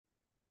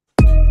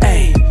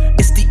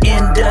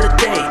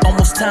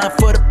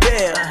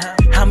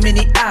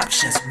many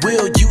options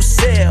will you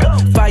sell?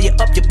 Fire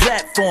up your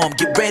platform,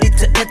 get ready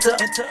to enter.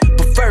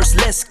 But first,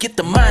 let's get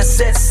the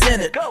mindset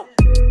centered.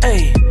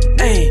 Hey,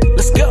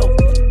 let's go.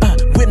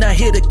 We're not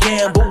here to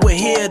gamble, we're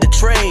here to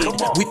trade.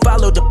 We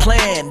follow the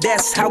plan,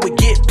 that's how we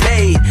get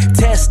paid.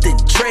 Test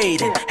and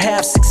trade and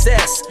have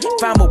success.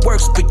 Find what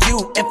works for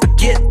you and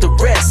forget the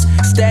rest.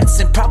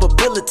 Stats and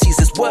probabilities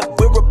is what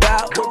we're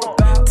about.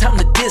 Time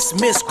to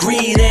dismiss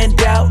greed and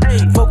doubt.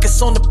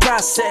 Focus on the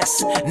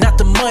process, not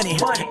the money.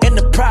 And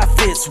the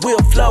profits will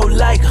flow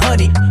like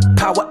honey.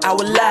 Power Hour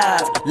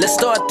Live, let's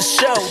start the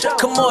show.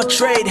 Come on,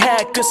 trade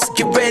hackers,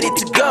 get ready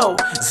to go.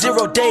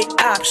 0-day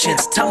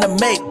options, time to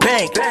make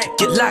bank.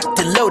 Get locked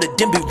and loaded,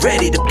 then be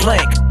ready to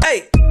plank.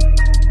 Hey!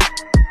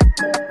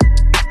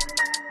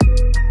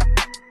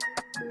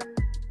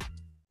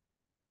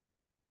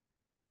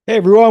 Hey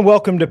everyone,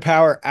 welcome to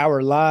Power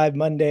Hour Live,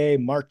 Monday,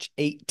 March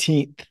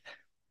 18th.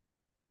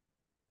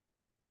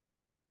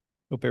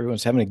 Hope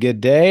everyone's having a good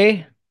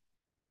day.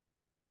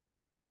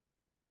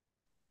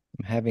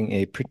 I'm having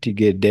a pretty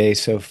good day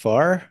so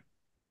far.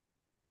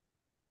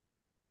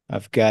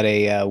 I've got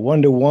a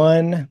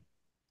 1-to-1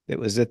 that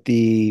was at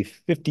the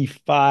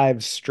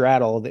 55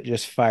 straddle that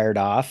just fired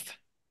off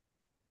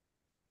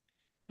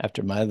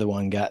after my other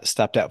one got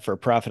stopped out for a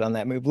profit on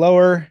that move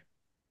lower.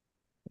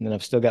 And then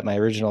I've still got my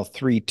original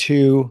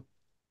 3-2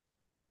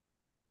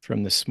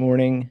 from this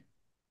morning.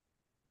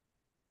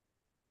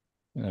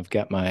 And I've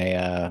got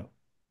my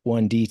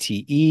 1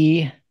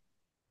 DTE.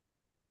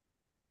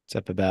 It's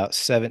up about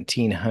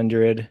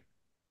 1,700.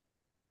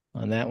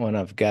 On that one,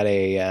 I've got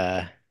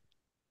a,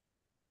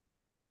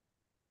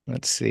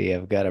 let's see,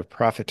 I've got a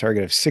profit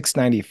target of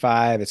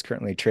 695. It's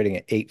currently trading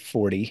at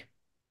 840.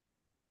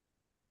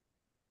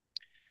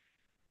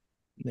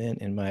 Then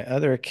in my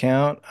other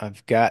account,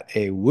 I've got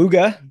a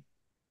Wooga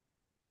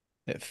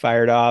that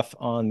fired off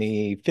on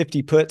the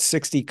 50 puts,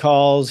 60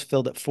 calls,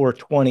 filled at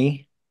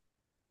 420.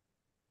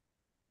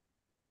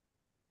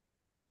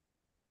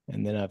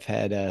 And then I've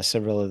had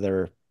several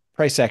other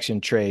price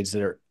action trades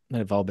that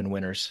have all been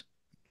winners.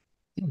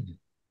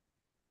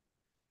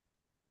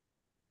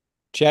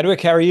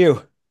 Chadwick, how are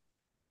you?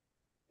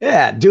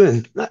 Yeah,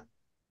 doing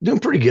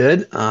pretty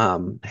good.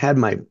 Had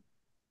my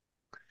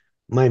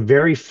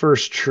very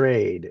first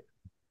trade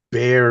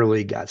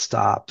barely got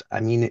stopped.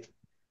 I mean,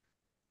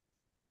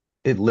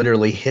 it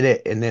literally hit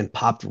it and then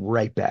popped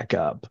right back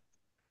up.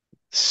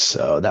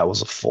 So that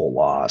was a full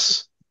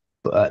loss.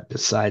 But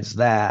besides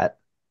that,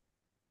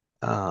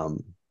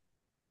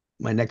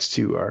 my next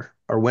two are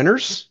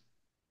winners.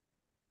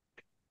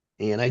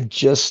 And I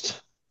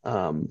just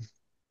put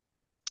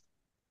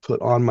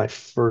on my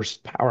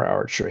first Power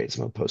Hour trade.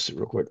 So I'm gonna post it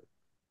real quick.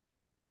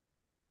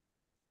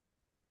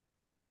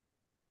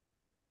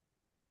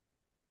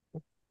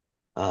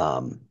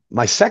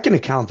 My second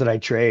account that I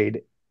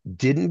trade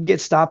didn't get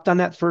stopped on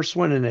that first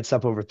one, and it's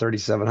up over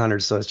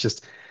 3,700. So it's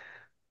just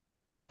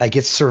like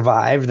it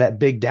survived that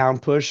big down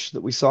push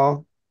that we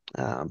saw.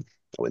 I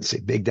wouldn't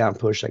say big down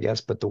push, I guess,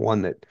 but the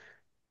one that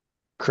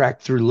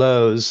cracked through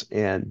lows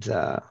and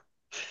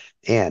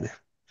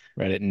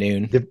Right at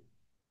noon.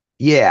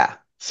 Yeah.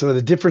 So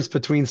the difference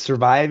between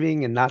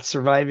surviving and not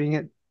surviving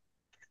it,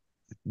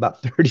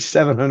 about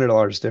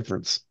 $3,700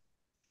 difference.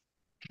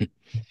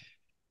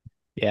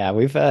 Yeah,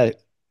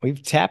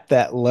 we've tapped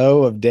that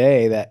low of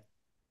day, that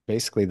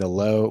basically the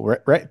low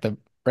right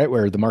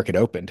where the market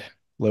opened,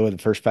 low of the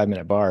first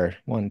 5-minute bar,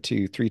 1,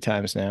 2, 3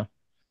 times now.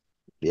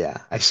 Yeah.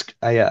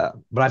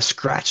 But I've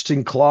scratched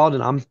and clawed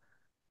and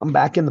I'm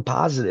back in the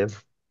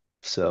positive.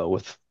 So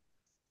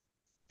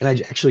and I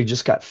actually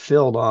just got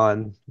filled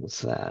on,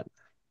 what's that?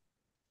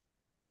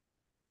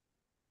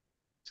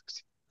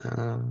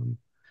 Um,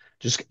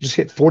 just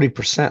hit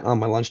 40% on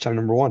my lunchtime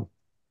number one.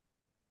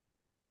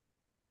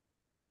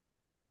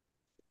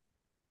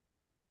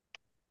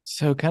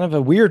 So kind of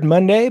a weird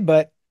Monday,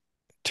 but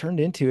turned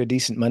into a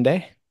decent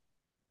Monday.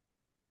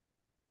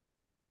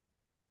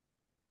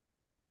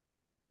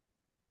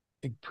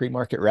 Big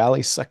pre-market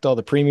rally sucked all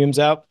the premiums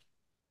out,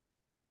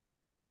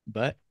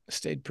 but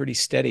stayed pretty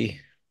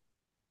steady.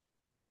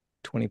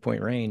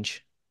 20-point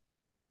range.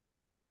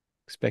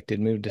 Expected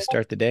move to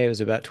start the day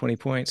was about 20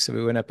 points. So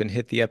we went up and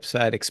hit the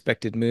upside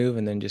expected move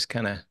and then just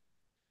kind of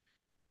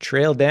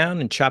trailed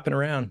down and chopping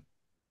around.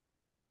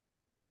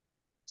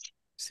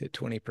 Just hit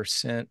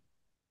 20%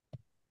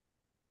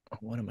 on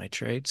one of my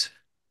trades.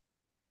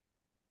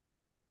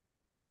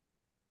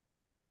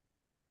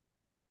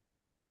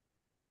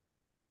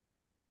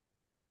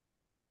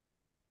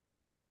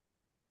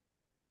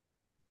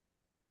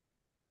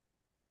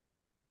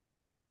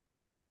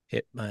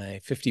 Hit my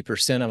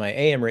 50% on my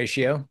AM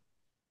ratio.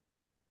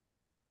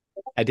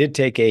 I did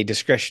take some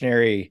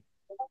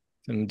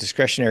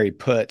discretionary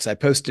puts. I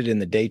posted in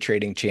the day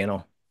trading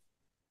channel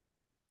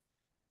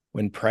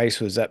when price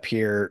was up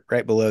here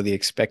right below the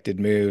expected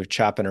move,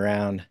 chopping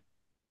around,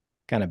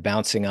 kind of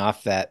bouncing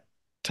off that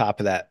top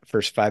of that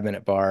first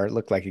 5-minute bar. It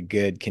looked like a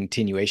good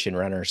continuation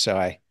runner. So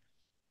I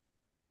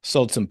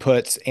sold some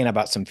puts and I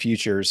bought some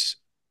futures,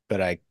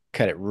 but I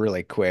cut it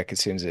really quick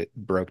as soon as it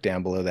broke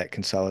down below that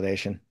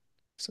consolidation.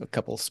 So a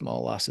couple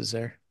small losses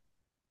there.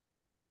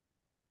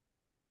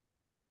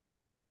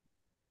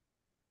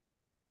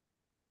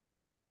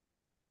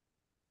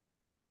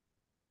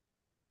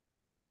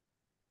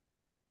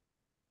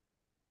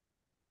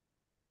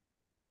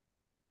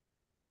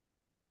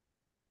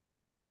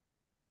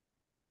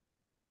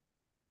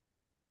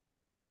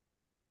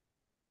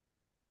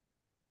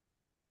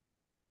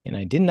 And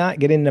I did not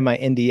get into my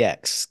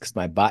NDX because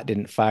my bot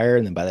didn't fire.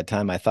 And then by the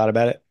time I thought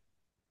about it,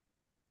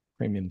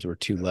 premiums were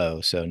too low.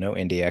 So no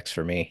NDX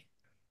for me.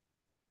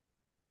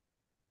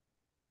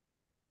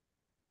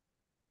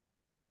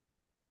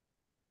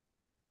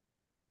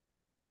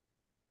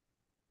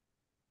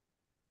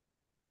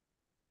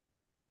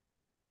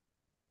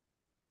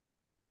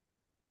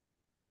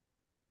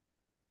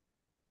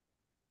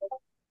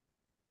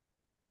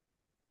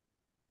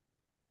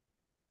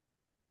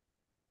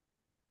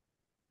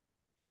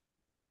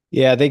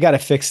 Yeah, they got to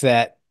fix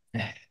that.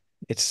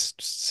 It's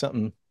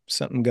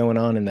something going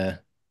on in the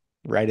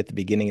right at the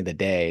beginning of the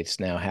day. It's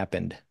now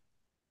happened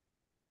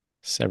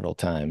several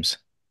times.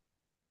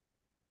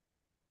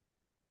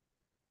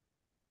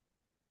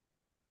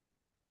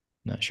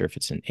 Not sure if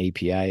it's an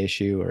API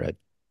issue or a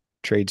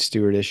trade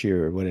steward issue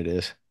or what it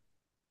is.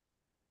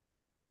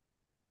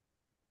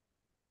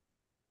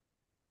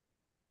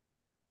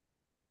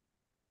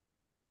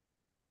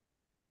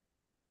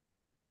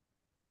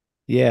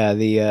 Yeah,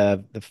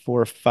 the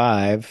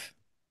 4-5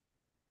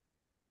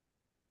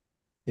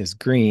 is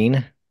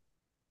green.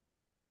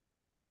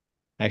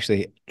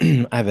 Actually,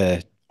 I have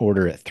a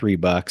order at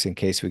 $3 in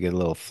case we get a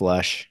little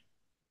flush.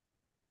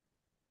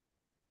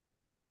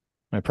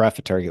 My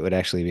profit target would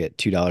actually be at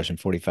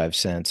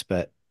 $2.45,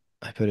 but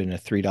I put in a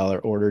 $3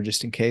 order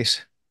just in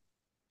case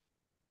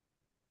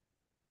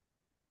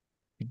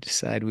we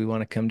decide we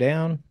want to come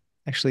down.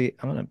 Actually,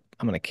 I'm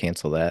gonna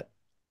cancel that.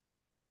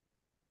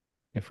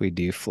 If we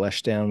do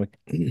flush down,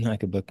 I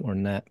could book more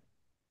than that.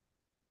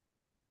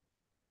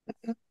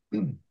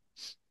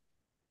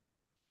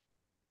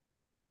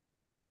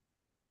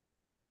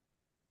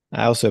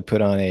 I also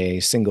put on a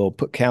single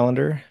put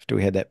calendar after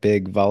we had that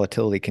big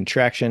volatility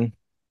contraction.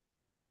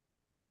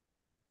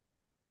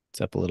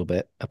 It's up a little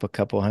bit, up a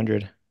couple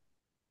hundred.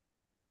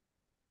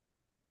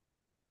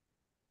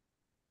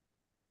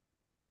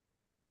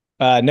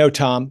 No,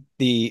 Tom.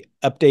 The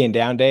up day and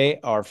down day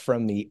are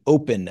from the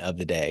open of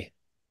the day,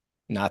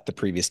 not the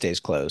previous day's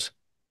close.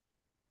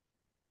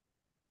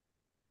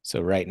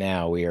 So right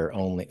now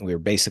we're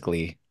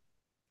basically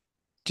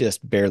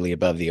just barely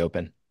above the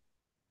open.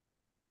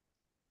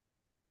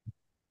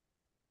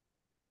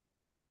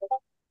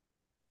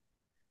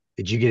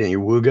 Did you get in your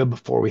Wooga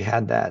before we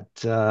had that?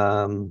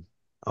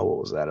 What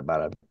was that?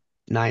 About a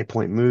 9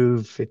 point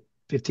move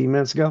 15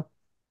 minutes ago?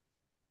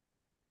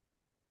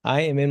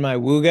 I am in my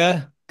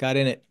Wooga, got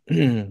in it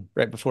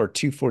right before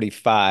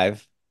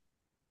 245.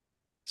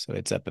 So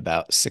it's up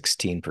about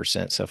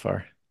 16% so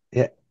far.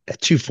 Yeah,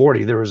 at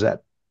 240, there was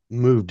that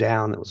move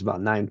down that was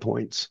about 9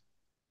 points.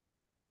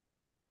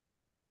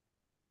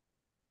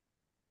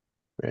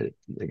 Right.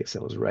 I guess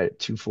that was right at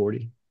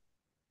 240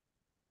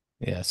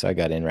 Yeah, so I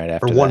got in right or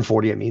after that.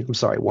 140. I mean, I'm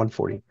sorry,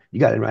 140. You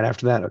got in right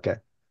after that. Okay. Yep.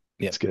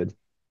 That's good.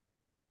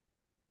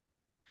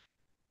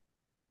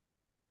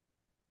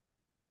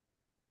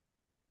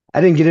 I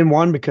didn't get in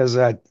one because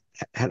I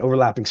had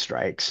overlapping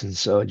strikes. And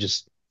so I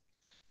just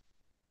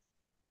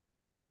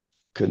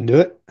couldn't do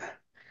it.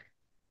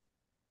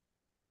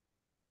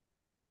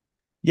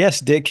 Yes,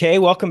 Dick K,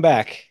 welcome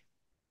back.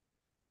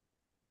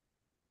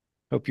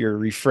 Hope you're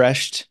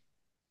refreshed,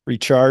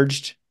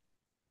 recharged,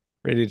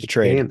 ready to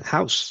trade. And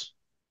house.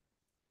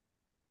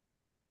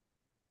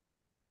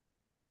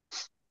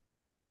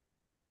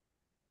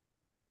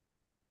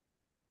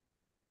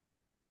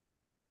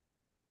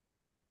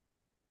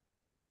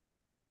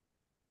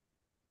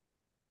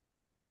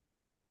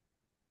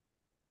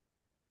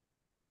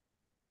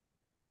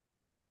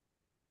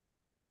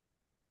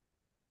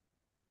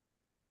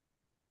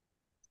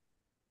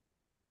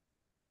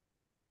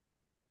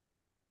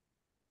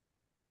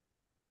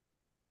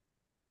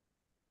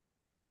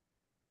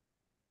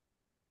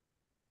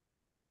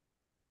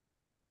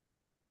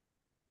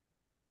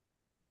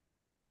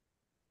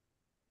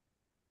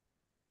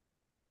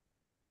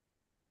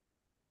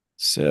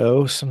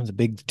 So some of the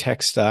big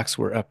tech stocks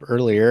were up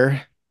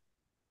earlier.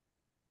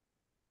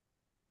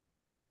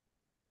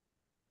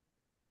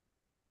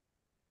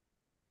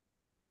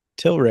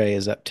 Tilray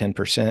is up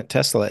 10%.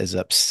 Tesla is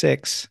up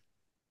 6.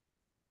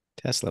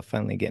 Tesla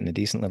finally getting a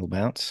decent little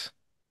bounce.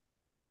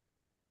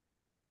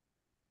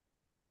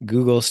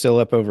 Google still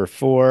up over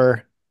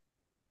 4.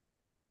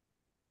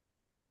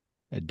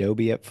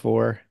 Adobe up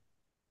 4.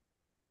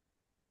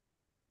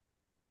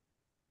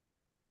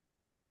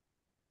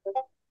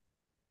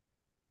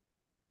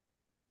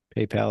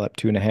 PayPal up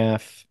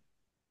 2.5.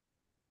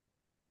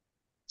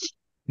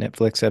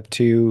 Netflix up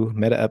 2.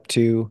 Meta up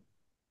 2.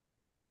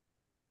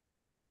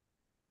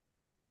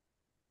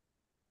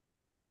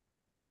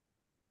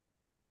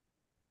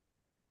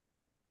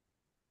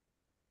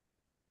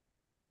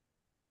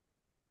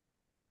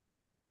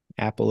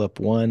 Apple up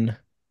 1.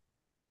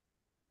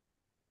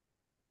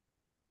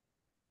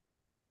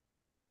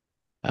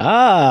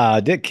 Ah,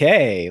 Dick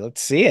K.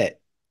 Let's see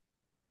it.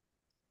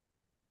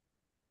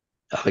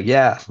 Oh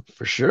yeah,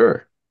 for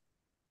sure.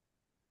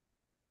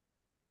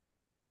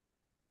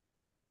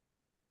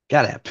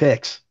 Gotta have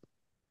picks.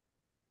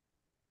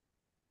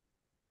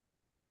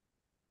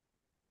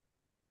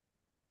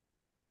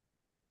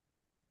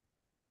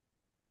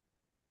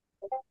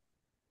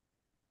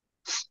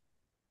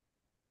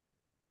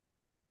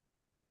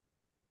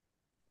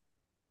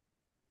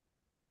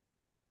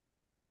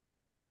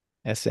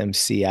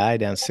 SMCI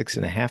down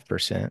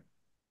 6.5%.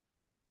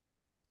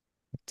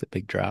 It's a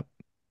big drop.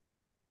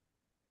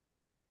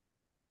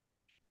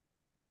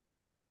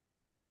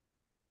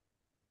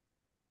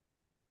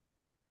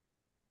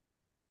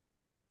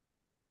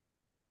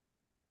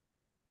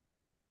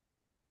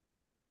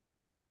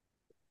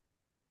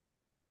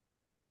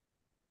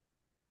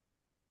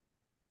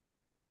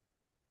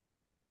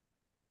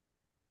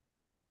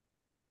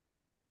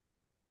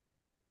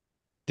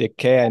 Dick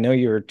K, I know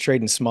you were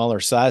trading smaller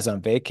size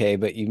on vacay,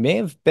 but you may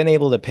have been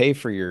able to pay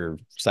for your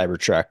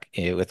Cybertruck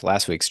with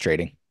last week's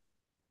trading.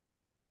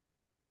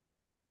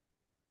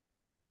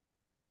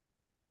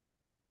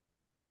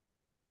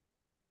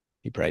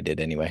 You probably did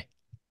anyway.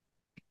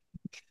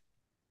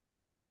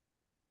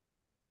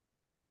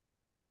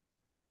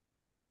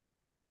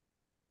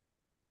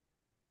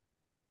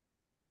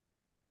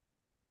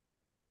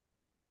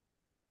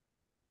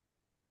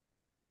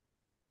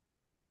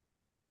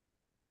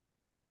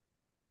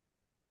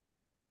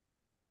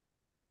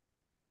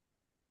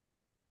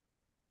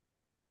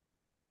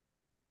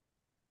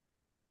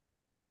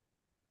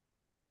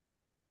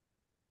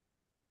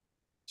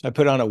 So I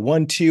put on a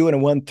 1-2 and a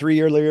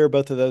 1-3 earlier.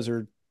 Both of those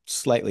are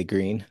slightly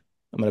green.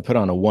 I'm going to put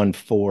on a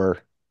 1-4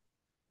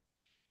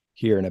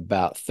 here in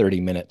about 30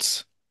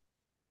 minutes.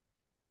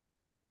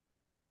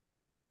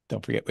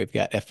 Don't forget, we've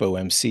got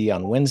FOMC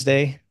on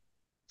Wednesday.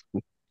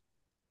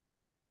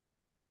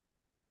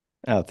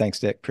 Oh, thanks,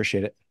 Dick.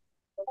 Appreciate it.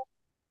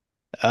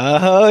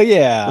 Oh,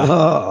 yeah.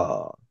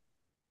 Oh,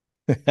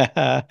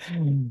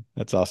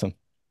 That's awesome.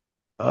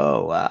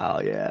 oh wow,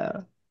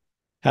 yeah.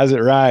 How's it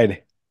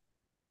ride?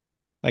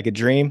 Like a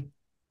dream?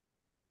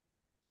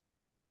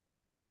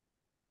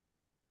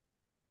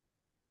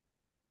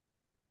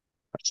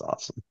 That's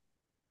awesome.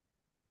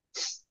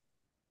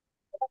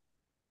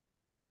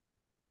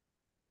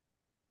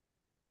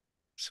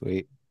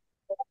 Sweet.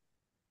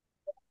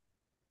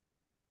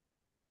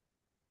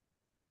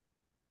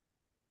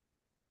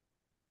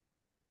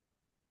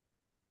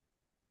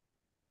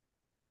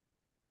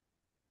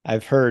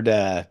 I've heard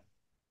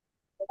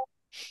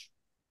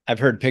I've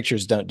heard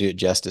pictures don't do it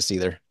justice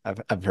either.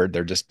 I've heard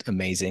they're just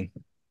amazing.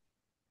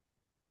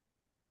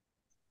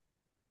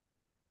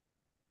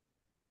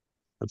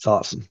 That's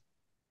awesome.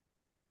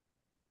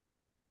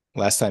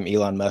 Last time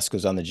Elon Musk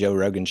was on the Joe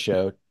Rogan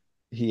show,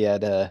 he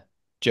had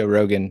Joe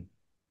Rogan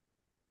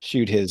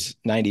shoot his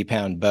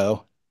 90-pound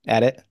bow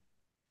at it,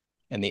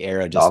 and the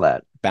arrow All just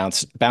that.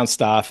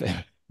 bounced off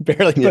and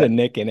barely put Yeah. a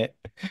nick in it.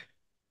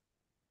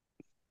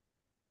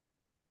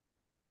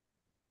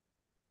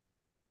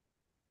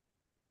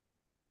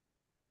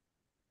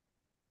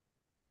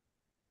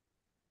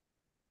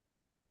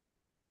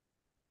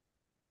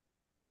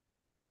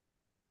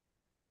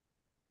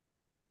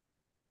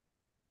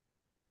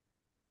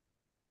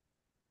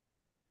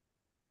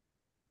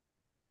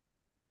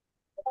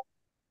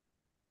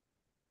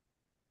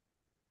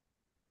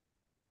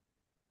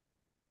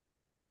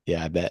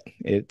 Yeah, I bet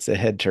it's a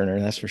head turner,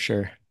 that's for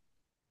sure.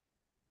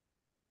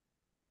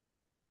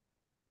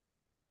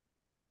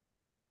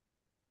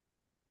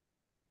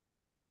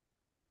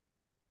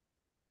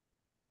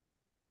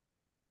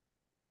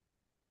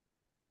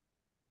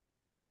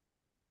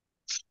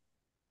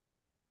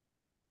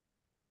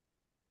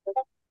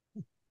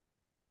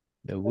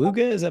 The Wooga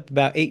is up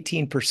about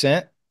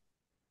 18%.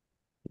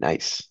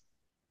 Nice.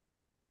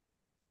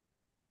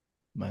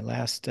 My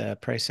last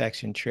price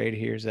action trade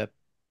here is up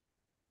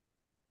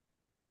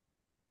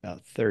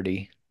about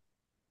 30.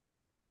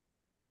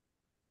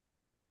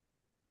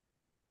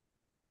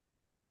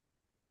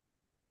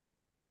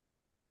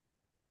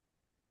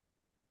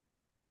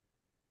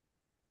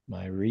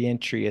 My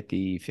reentry at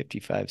the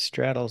 55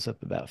 straddles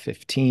up about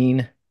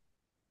 15.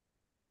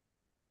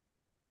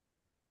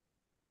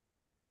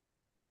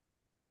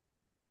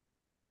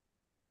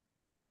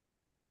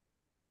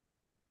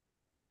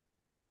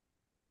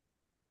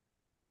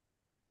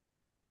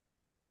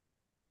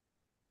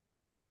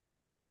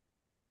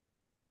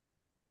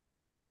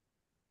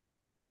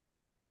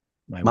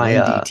 My My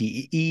one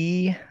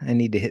DTE, I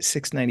need to hit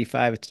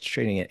 695. It's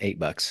trading at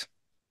 $8.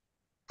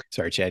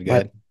 Sorry, Chad, go my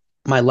ahead.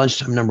 my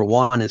lunchtime number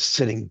one is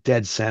sitting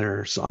dead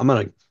center. So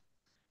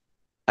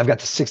I've got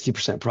the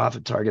 60%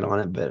 profit target on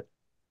it, but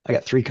I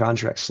got 3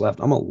 contracts left.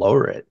 I'm gonna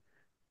lower it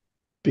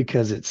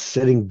because it's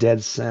sitting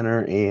dead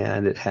center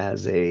and it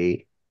has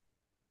let's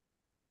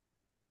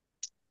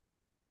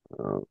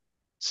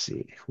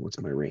see, what's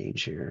my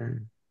range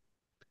here?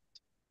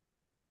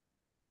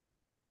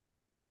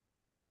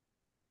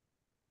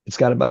 It's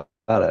got about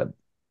a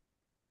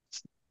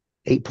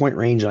 8 point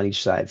range on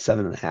each side,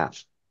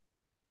 7.5.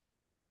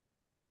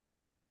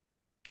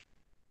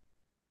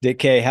 Dick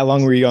K, how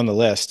long were you on the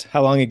list?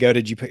 How long ago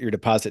did you put your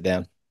deposit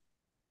down?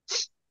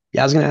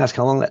 Yeah, I was going to ask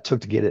how long that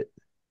took to get it.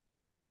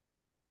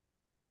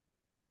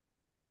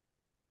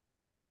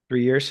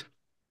 3 years?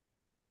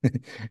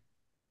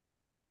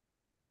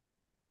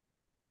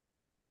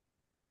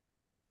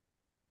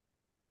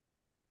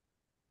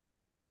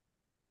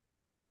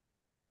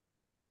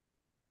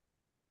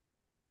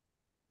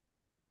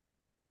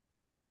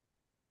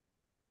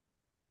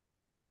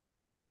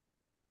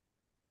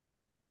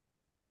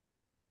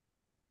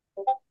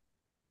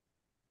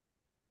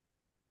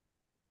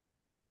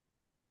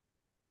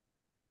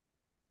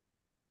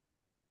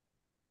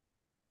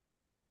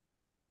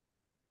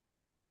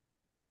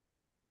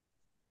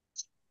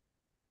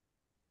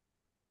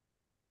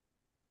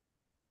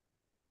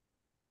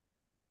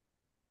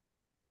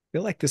 I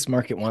feel like this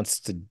market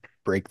wants to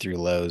break through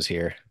lows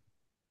here.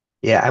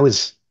 Yeah, I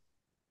was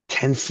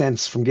 10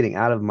 cents from getting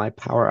out of my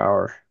power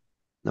hour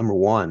number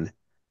one. I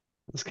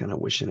was kind of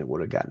wishing it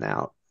would have gotten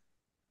out.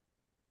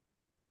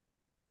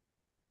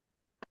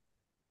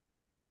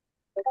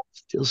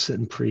 Still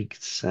sitting pretty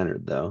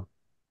centered though.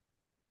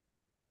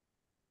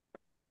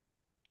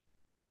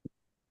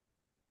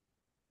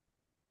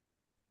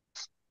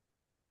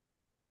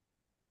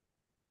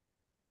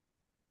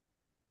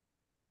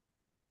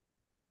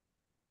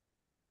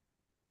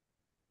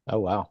 Oh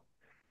wow.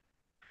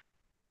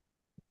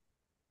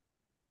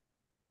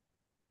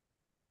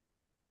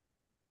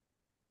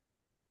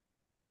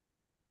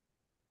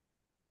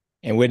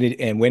 And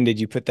when did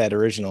you put that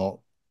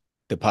original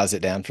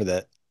deposit down for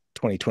the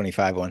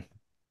 2025 one?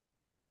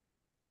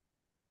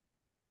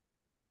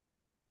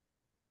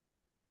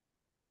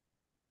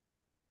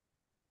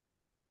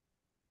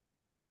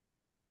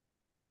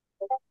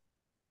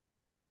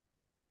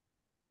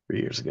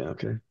 3 years ago.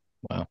 Okay.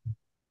 Wow.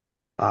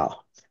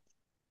 Wow.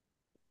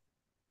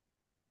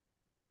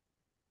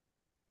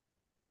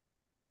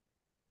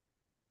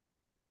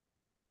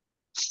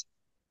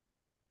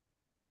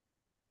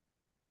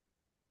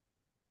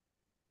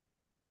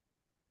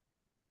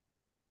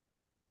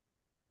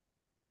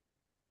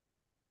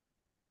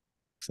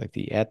 Looks like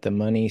the at the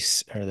money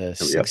or the Yep.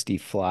 60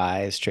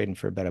 flies trading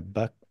for about a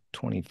buck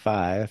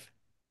 25.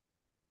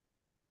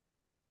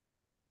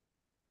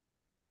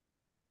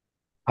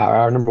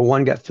 Our number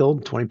one got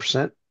filled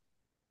 20%.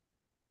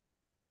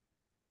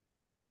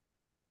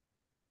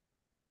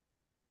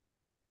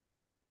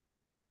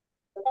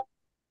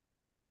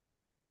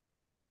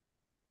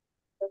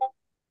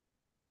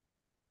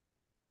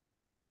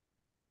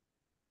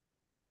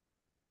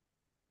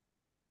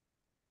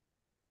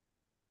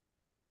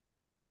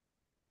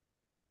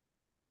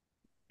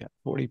 Got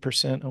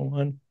 40% on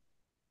one.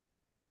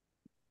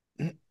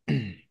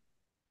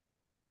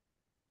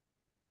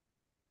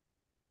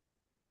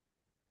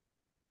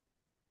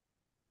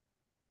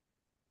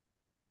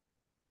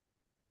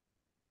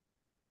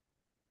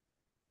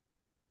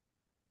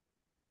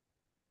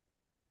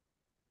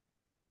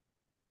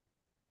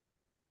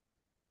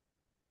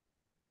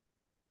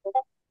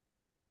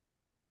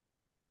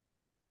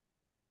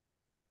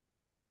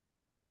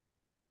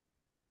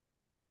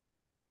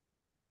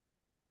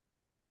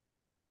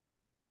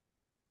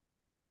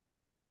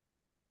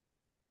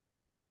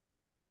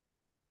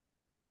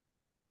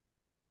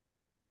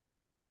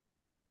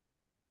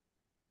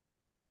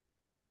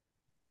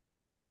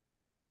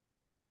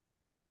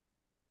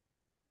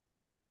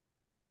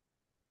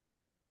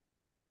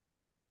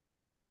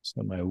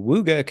 So my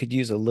Wooga could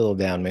use a little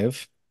down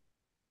move.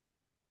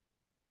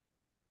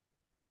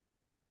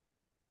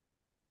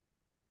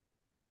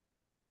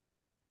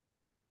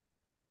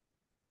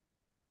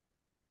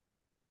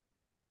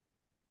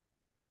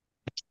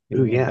 Ooh,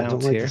 Give me a yeah. Don't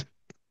bounce like this here.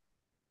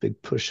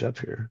 big push up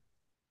here.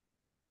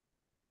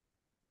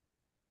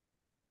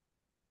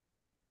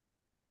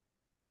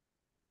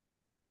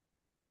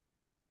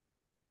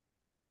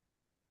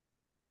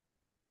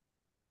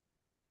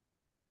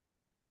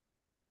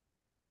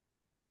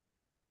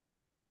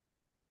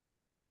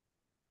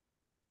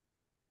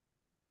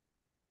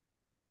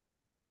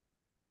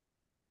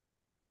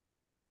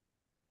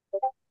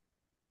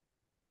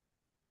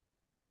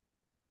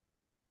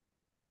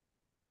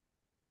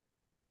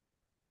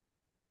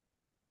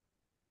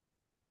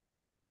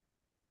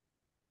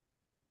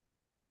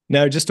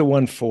 No, just a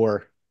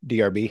 1-4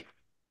 DRB.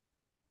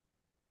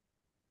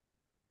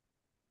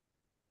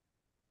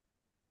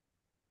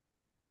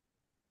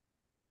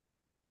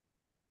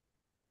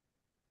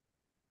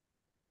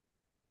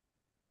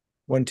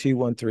 One, two,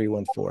 1, 3,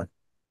 1, 4.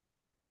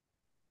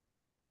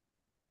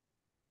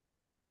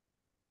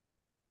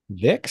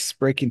 VIX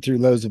breaking through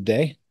lows of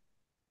day.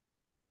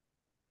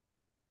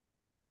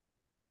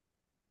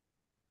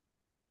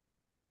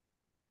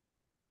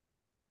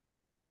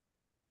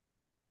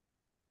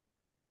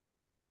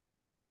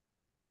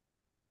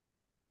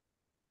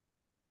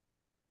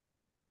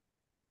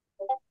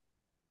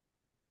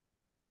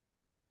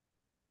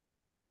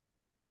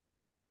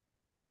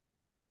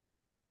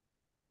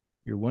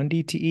 Your one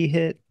DTE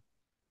hit.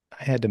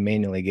 I had to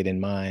manually get in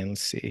mine.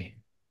 Let's see.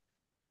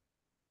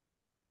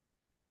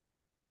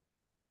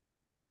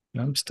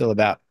 I'm still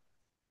about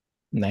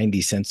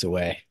 90 cents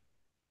away.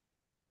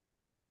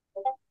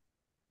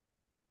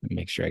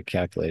 Make sure I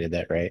calculated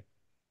that right.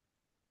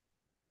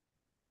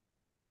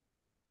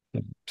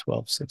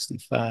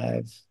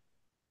 1265.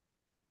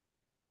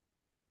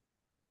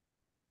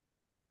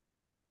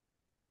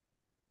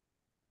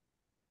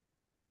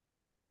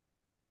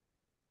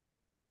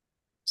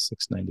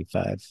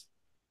 695.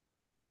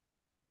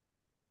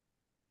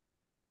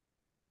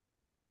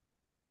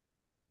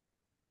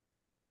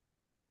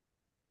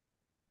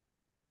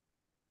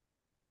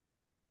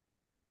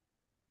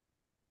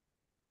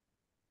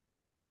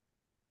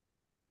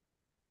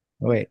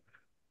 Oh, wait,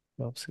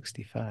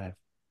 1265.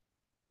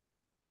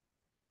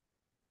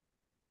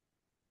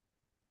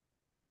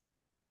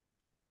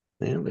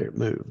 And there it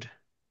moved.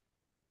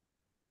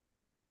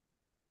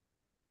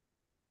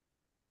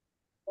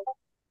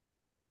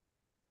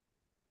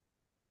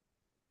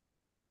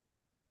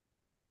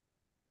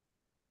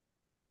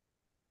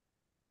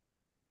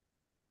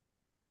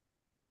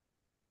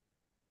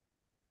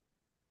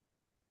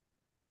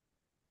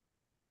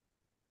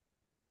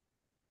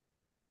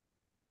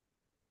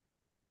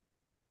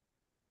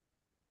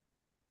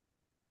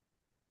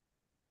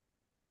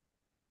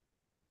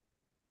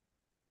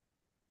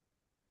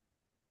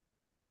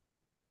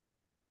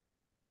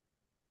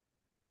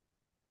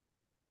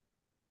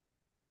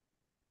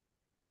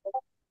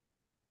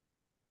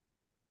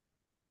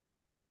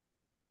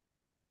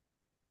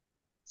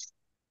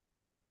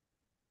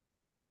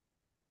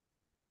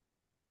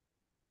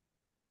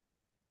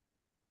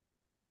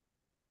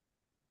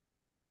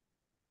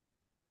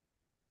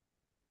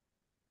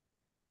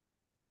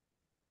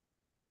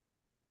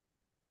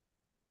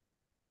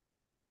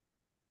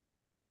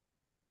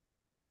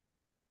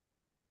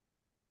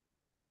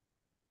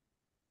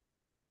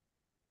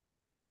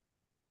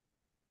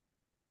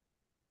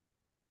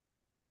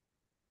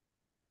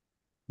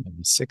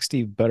 And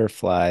 60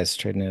 butterflies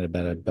trading at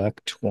about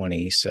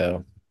 $1.20.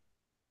 So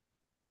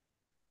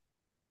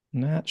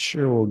not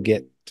sure we'll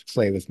get to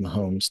play with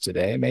Mahomes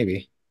today.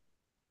 Maybe.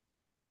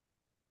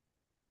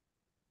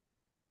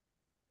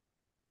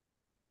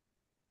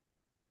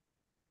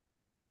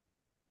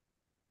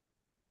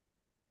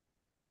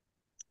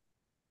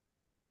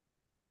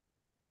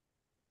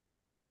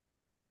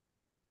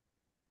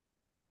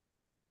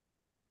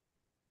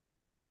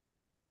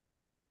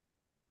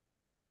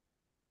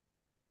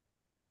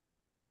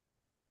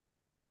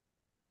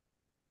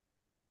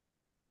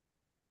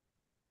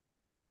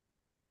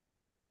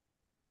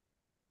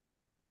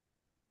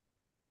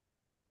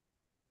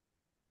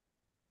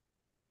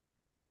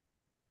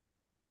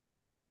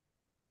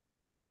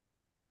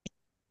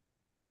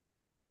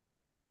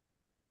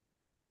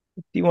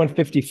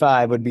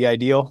 D155 would be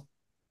ideal.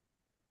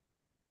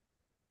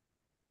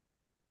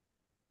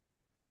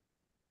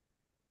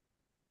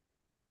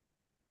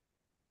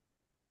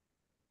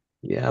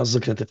 Yeah, I was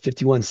looking at the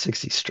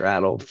 5160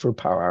 straddle for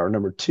power hour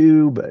number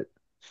 2, but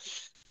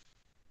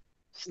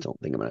just don't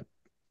think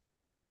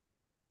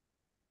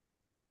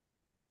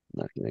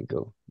not gonna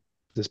go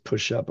this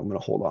push up. I'm gonna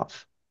hold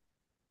off.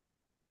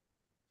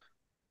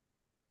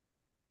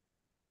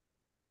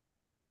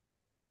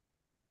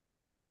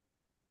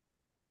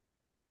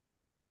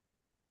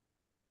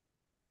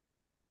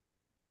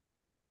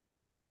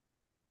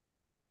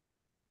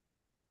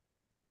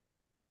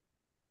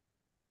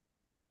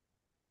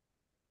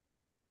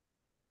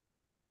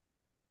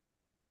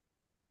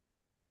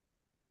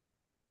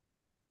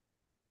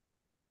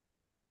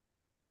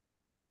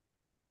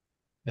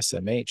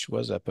 SMH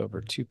was up over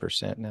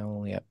 2%, now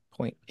only at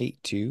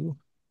 0.82.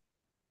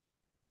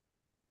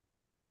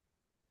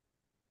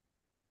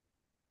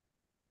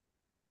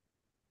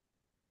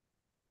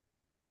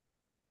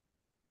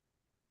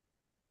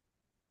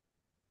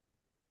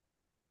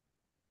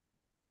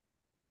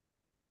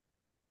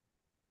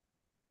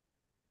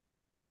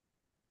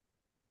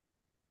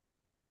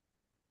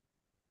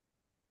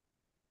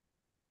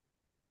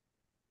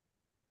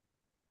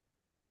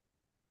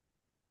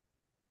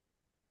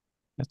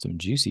 Got some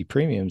juicy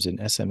premiums in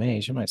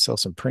SMH. I might sell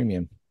some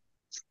premium.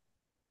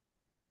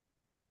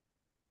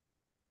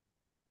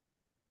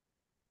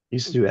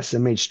 Used to do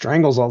SMH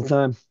strangles all the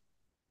time.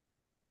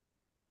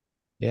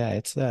 Yeah,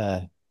 it's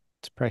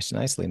priced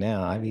nicely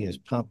now. Ivy is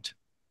pumped.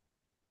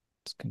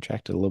 It's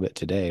contracted a little bit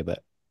today,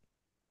 but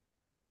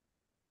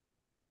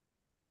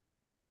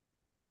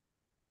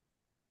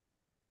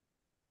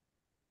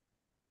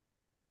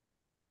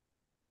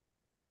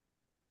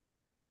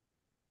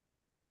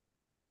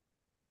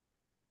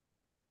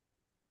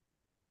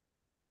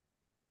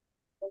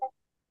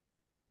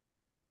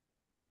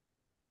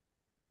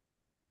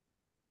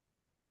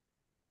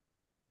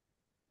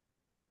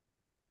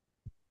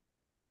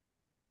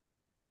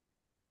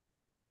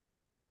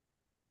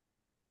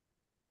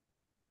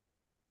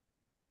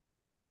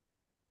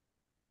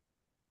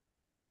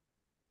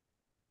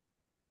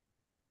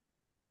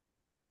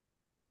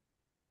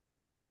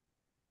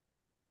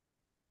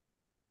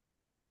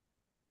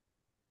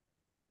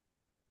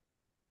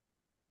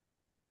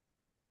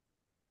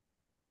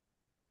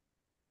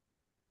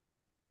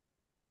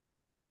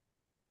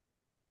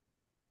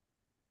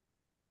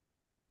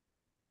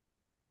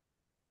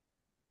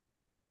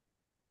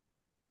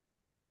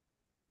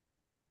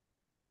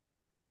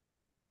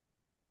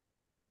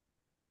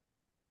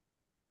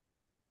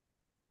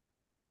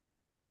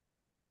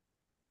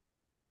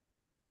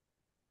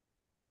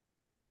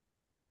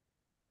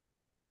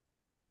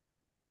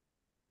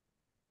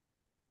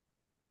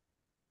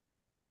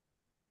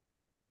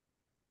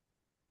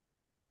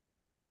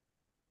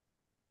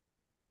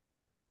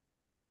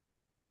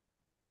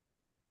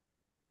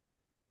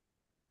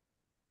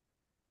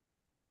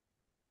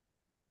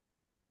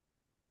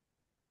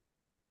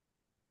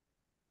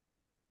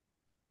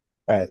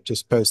All right,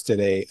 just posted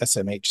a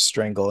SMH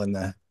strangle in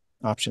the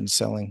option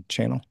selling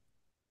channel.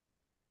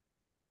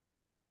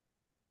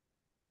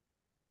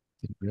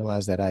 Didn't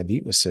realize that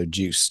IV was so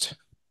juiced.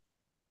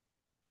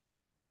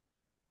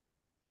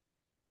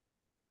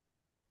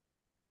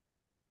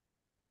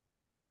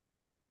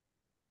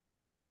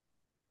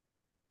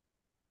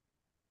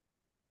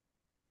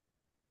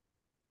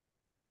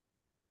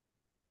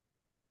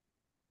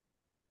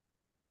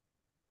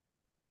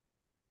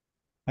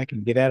 I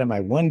can get out of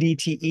my 1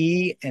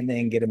 DTE and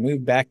then get a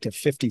move back to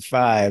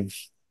 55.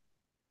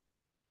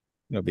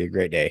 It'll be a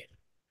great day.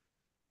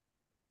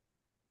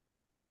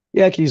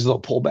 Yeah, I could use a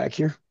little pullback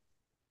here.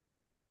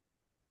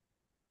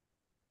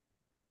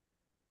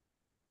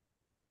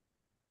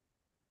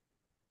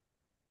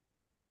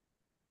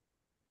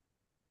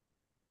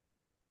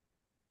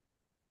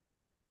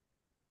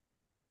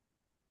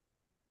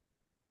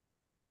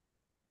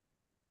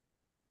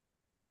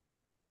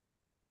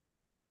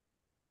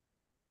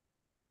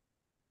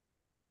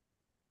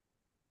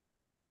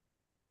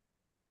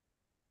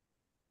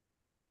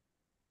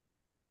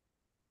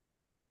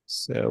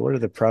 So what are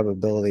the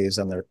probabilities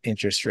on the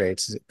interest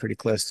rates? Is it pretty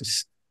close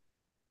to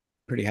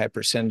pretty high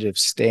percentage of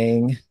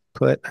staying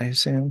put, I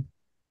assume?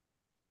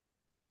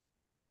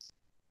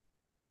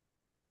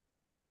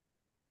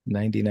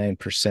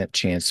 99%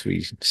 chance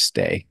we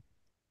stay.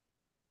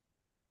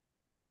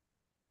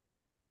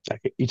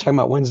 You talking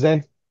about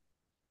Wednesday?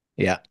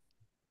 Yeah.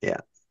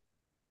 Yeah.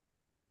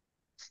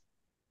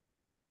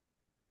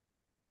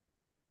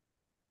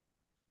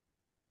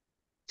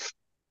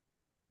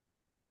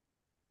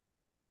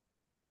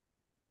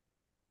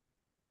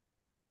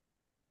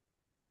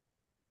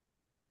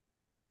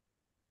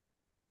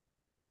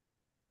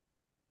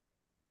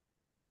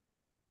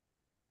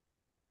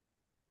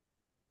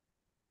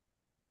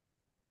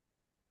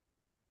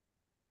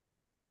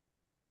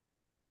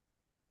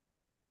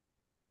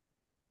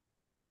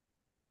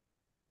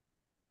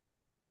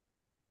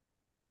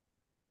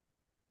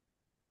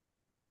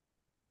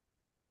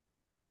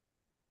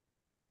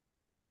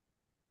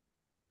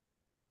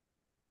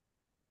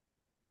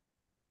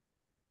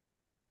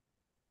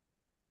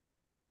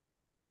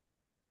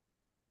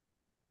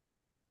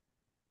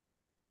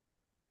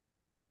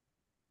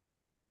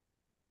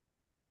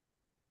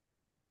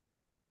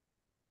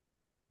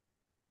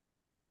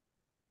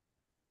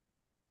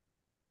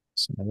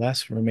 So my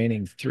last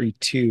remaining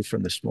 3-2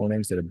 from this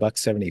morning's at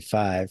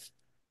 $1.75.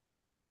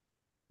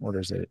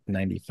 Orders at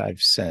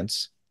 95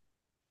 cents.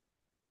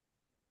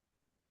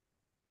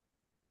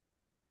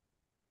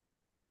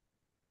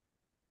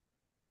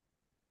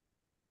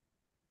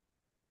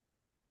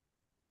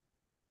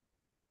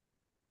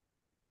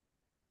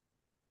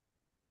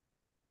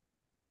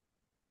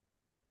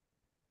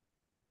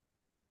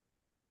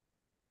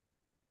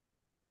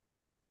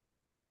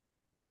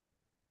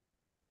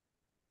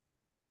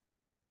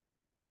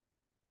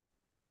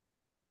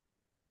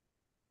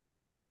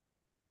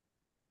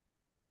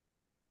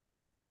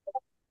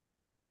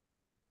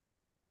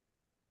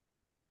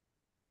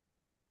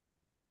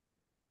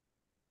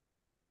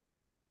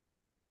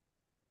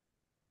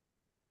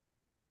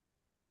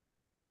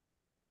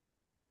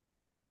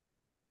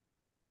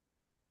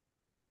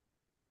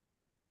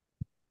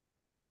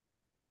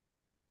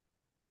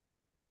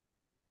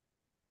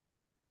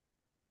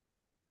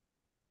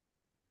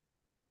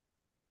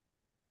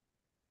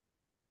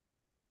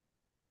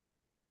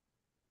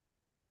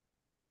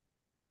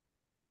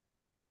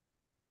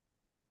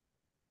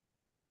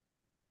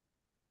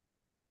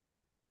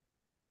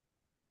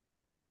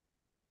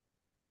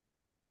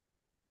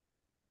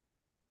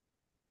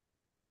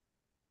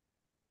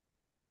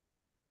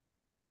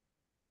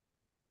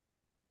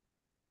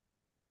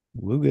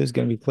 Wuga is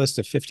going to be close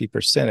to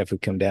 50% if we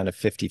come down to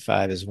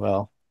 55 as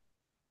well.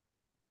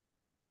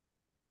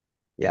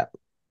 Yeah.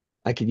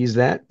 I could use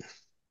that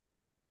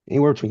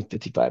anywhere between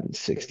 55 and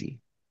 60.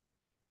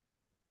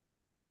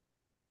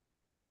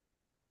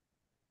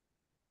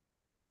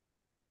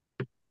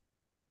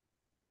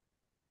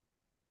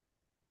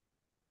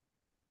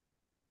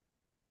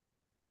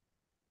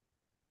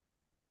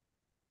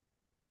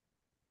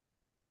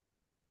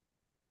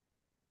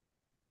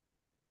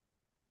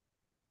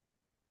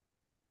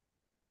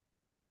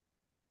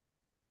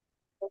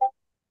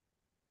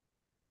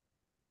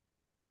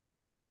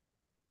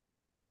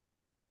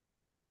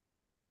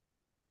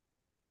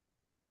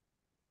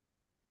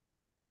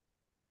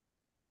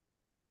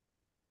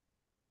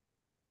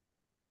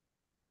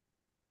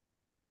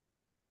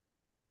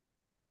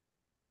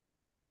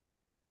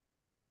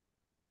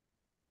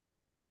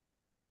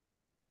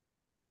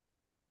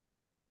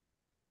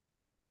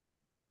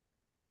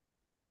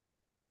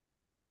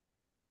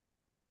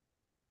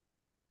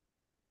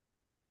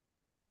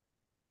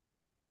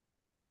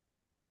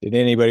 Did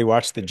anybody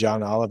watch the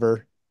John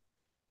Oliver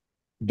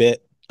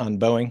bit on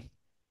Boeing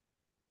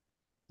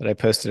that I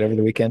posted over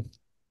the weekend?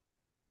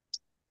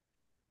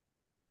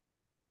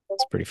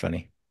 It's pretty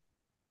funny.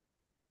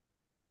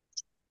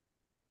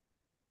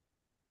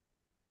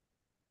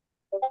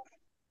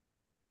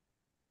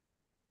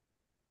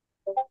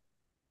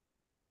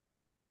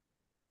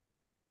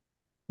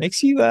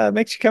 makes you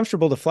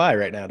comfortable to fly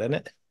right now,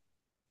 doesn't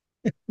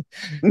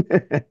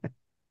it?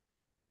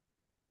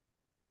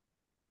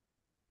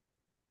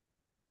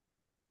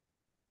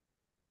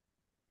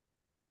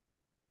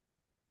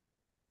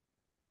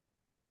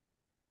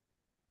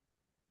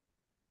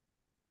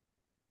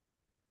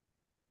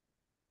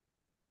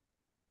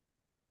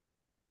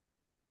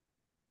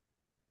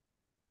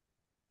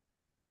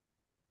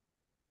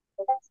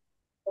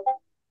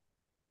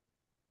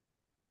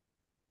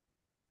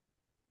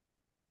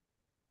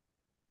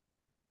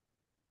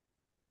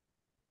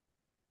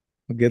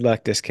 Well, good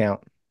luck,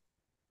 discount.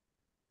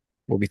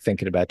 We'll be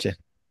thinking about you.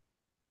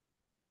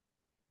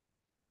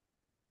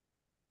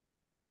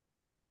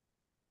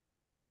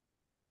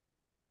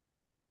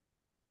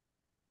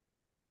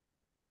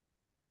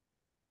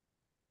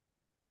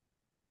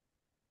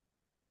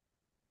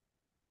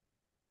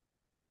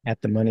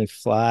 At the money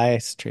fly,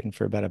 it's trading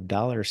for about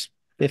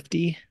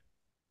 $1.50,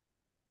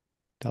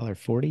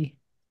 $1.40.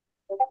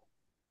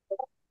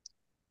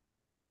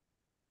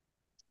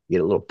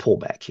 Get a little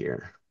pullback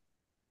here.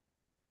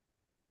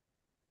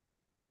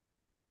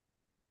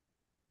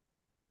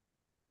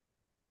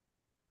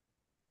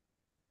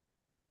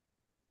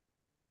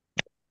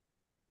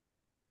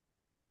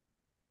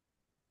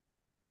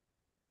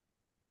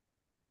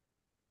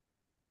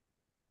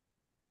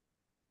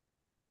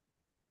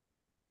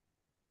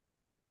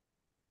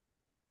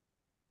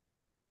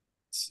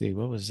 Let's see,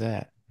 what was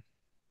that?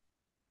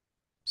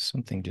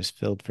 Something just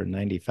filled for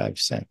 95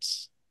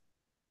 cents.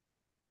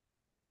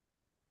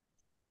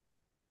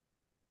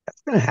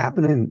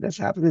 That's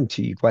happening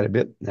to you quite a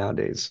bit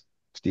nowadays,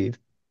 Steve.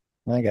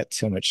 I got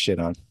so much shit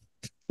on.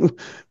 Can't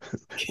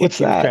What's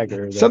keep that? track of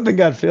everything. Something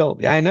got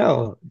filled. Yeah, I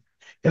know.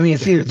 I mean,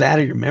 it's either that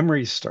or your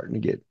memory's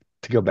starting to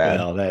go bad.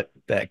 Well,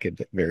 that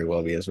could very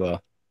well be as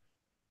well.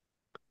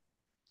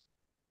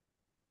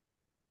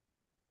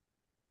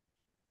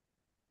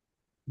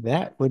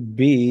 That would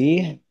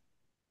be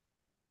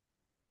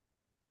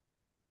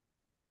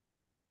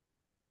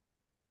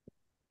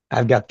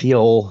I've got the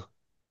old,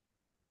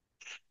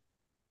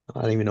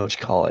 I don't even know what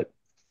you call it,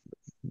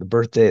 the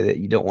birthday that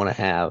you don't want to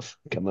have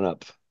coming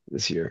up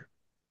this year.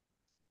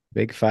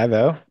 big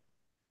 50.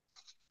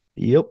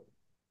 Yep.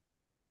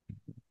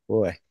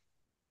 Boy,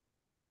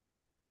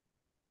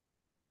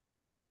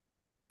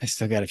 I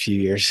still got a few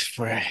years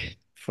before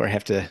I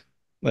have to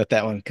let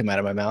that one come out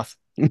of my mouth.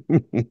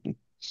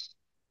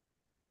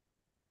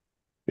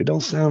 It don't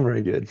sound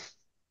very good.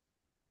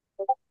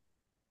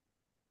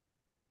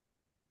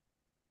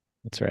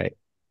 That's right.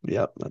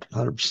 Yep,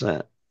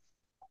 100%.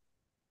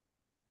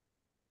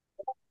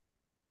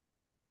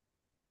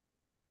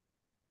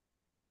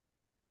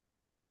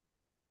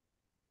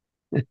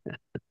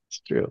 It's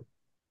true.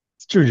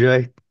 It's true,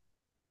 Jay.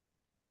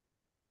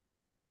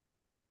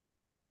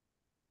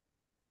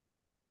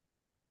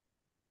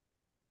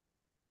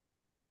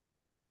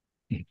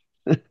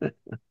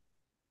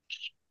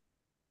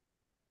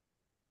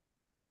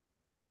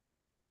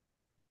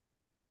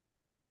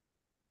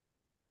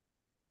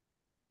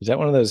 Is that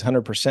one of those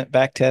 100%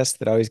 back tests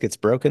that always gets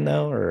broken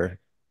though, or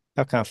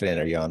how confident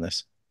are you on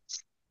this?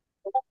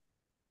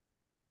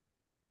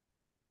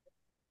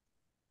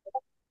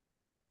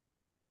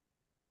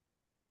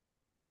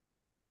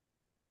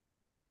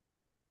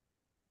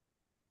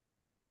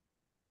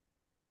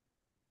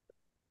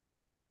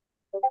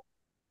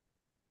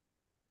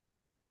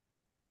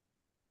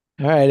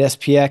 All right,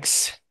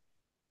 SPX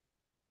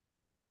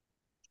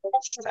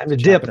Time to chopping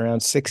dip.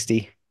 around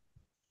 60.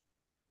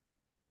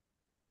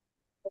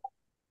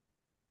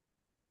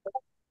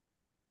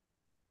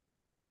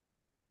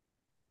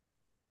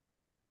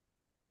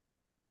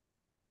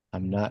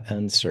 I'm not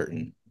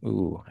uncertain.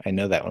 Ooh, I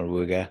know that one,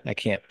 Wooga. I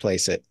can't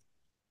place it.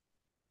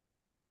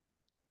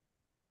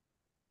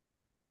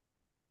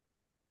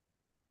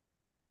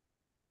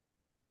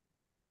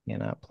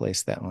 Cannot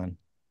place that one.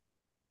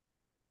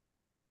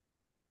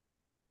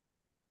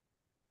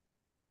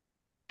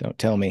 Don't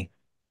tell me.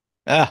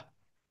 Ah,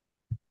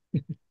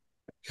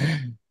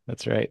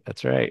 that's right.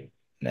 That's right.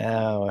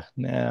 Now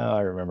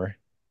I remember.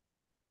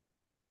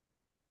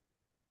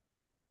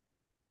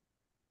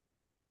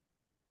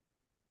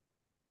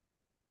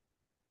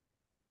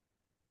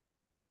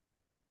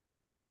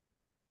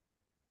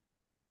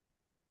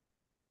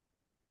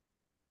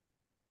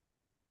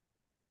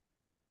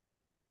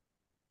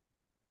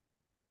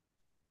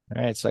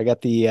 All right, so I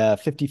got the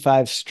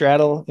 55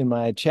 straddle in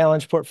my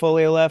challenge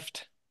portfolio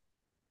left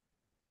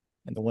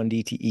and the one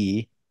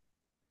DTE.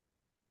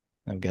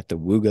 I've got the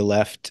Wooga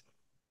left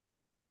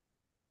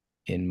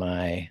in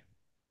my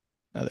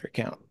other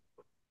account.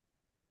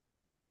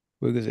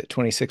 Wooga's at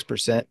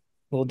 26%.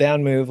 Little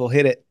down move, we'll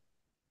hit it.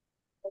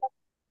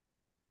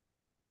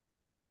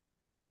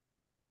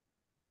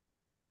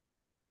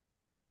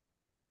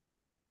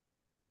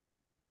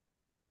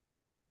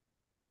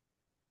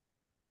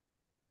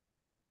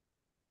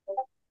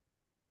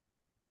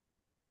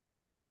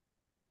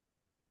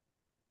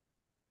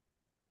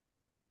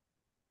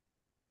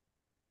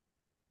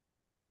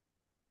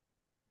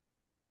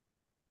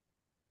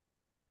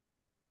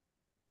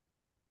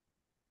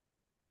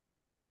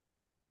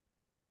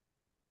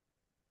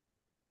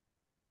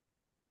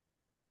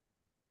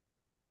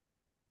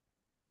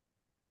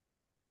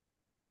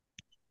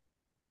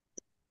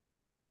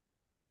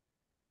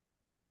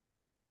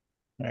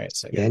 All right,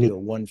 so I Yeah, got I to do a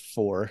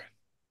 1-4.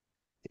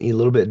 need a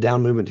little bit of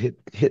down movement to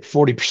hit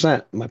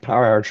 40% my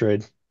power hour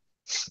trade.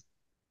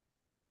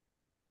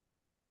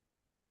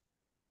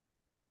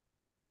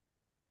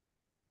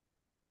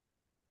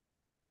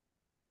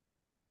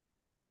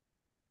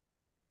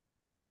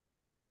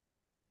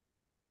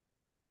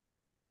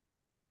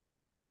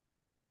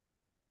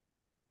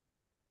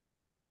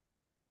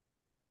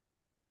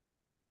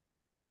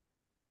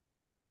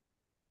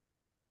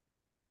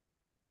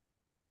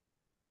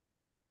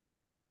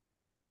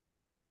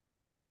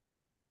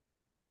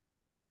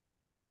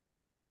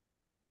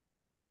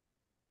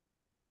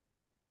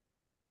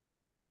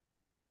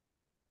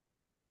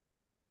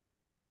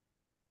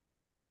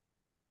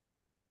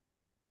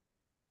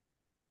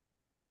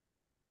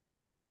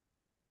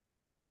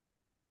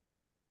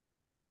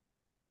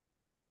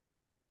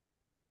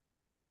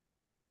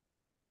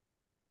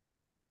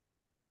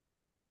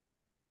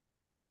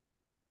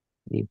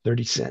 Need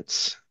 30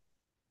 cents.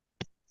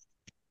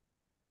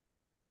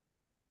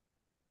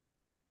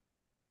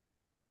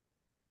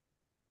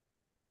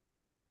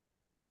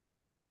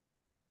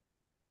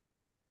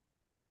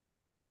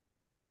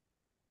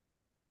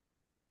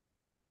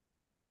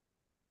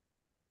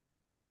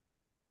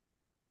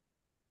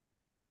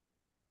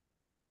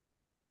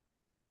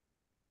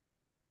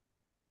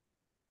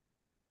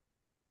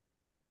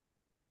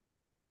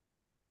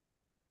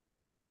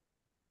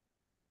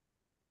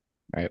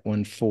 All right,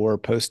 1-4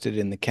 posted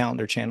in the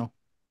calendar channel.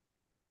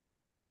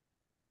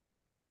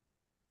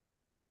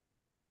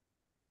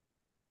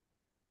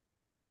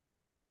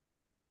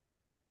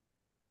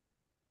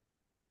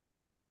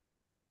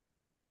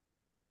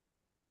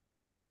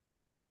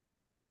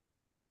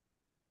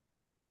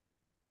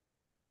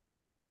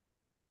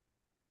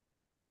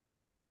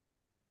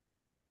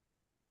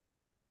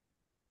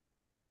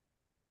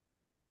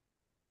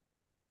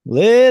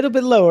 Little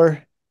bit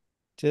lower,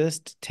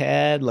 just a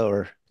tad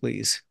lower,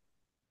 please.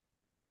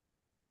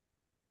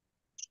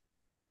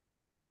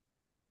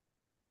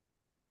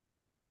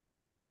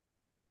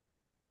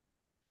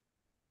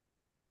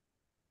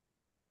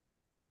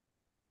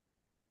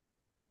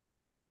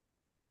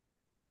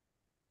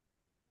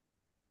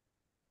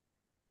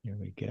 Here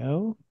we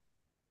go.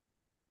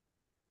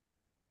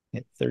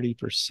 Hit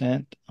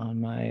 30% on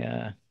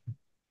my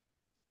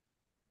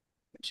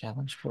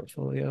challenge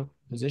portfolio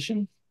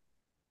position.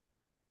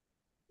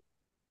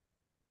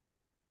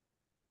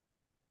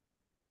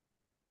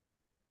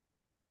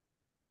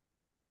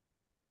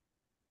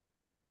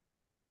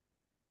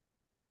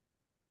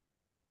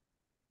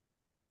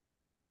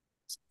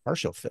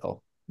 Partial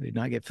fill. Did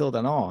not get filled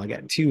at all. I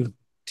got two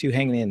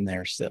hanging in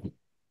there still.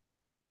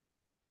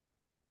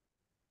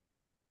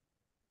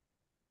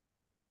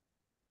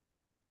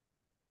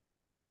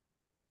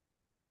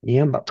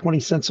 Yeah, I'm about 20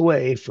 cents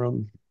away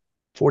from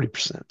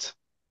 40%.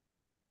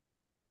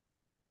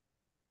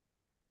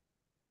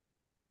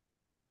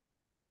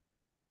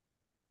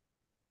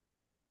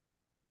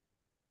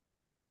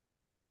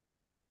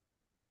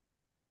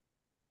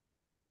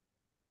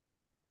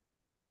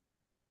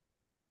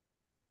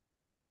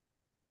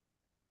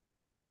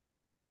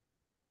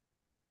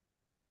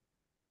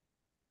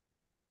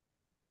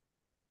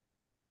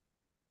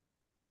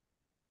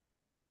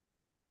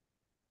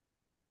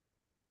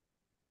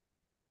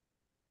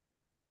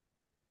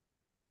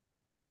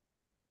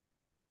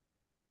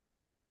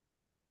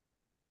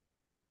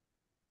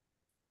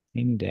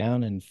 Came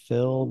down and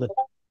filled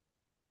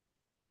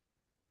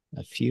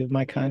a few of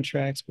my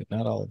contracts, but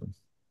not all of them.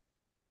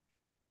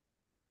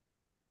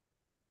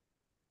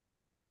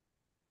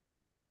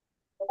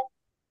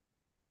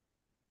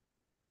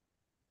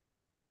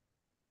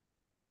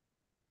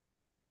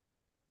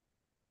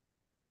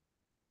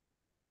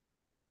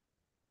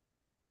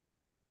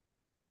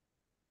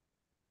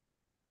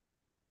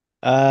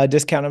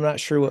 Discount. I'm not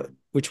sure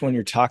which one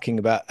you're talking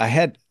about.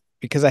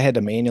 Because I had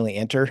to manually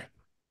enter.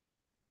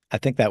 I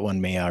think that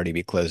one may already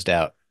be closed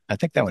out. I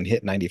think that one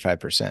hit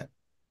 95%.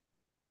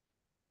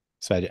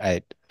 So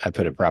I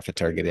put a profit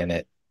target in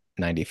at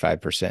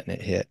 95% and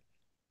it hit.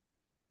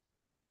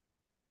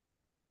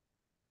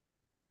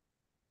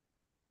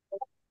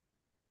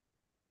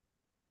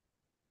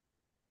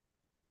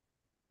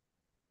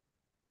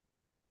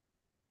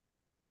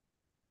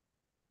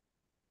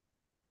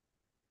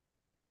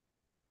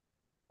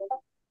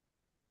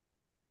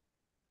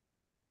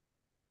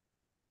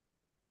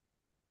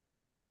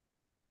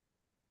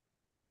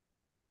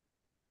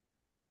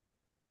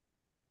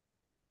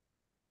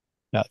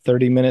 About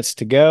 30 minutes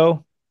to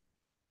go.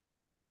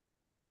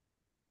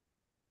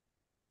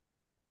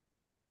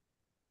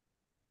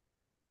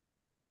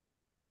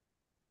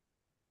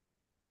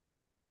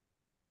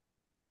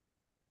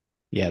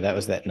 Yeah, that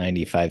was that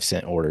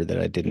 95-cent order that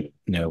I didn't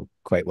know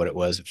quite what it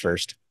was at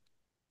first.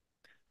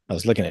 I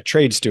was looking at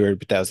Trade Steward,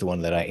 but that was the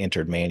one that I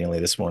entered manually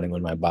this morning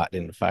when my bot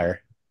didn't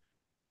fire.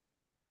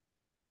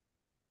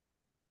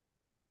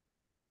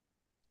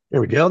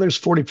 There we go. There's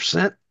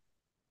 40%.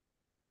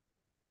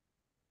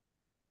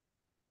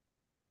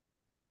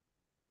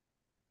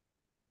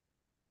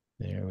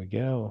 There we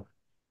go.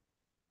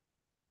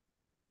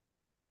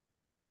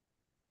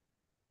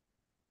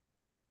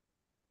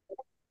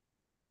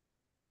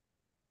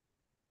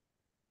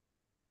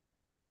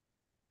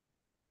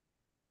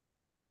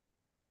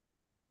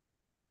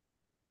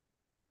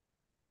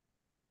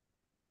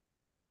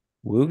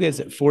 Wooga's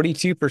at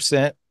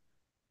 42%.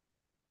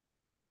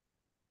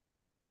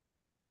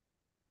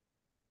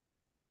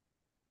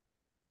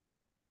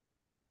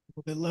 A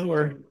little bit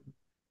lower.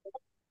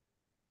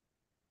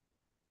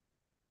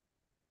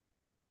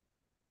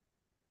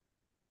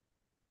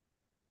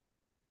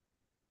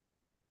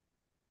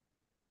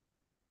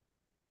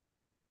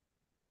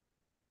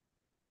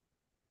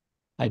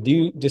 I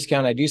do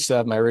still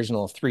have my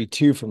original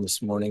 3-2 from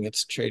this morning.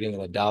 It's trading at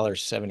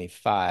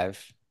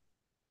 $1.75.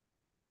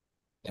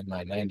 And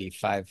my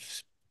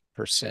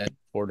 95%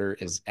 order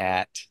is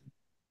at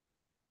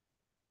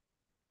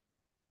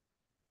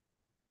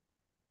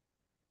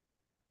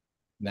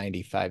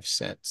 95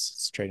 cents.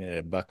 It's trading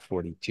at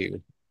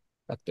 $1.42,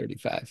 about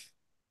 35.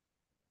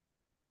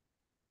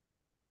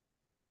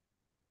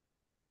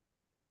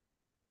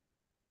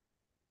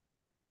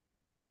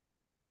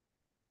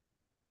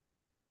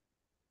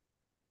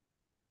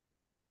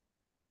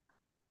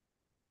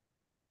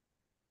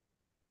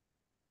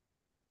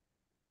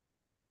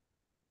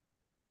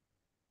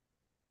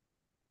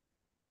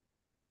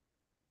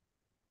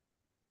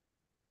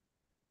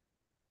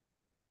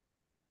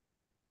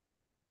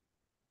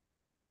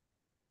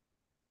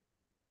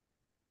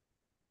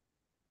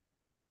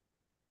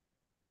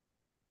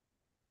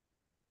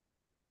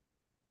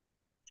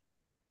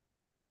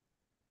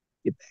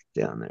 Get back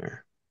down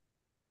there.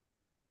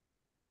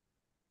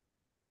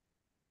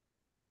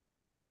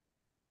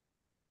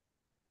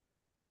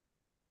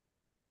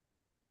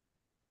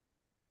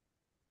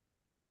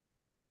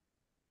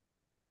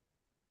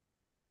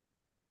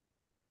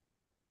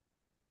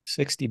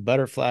 $60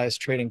 butterflies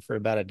trading for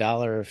about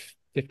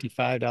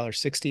 $1.55,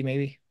 $1.60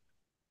 maybe.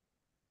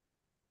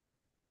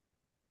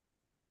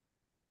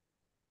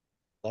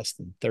 Less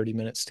than 30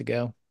 minutes to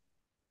go.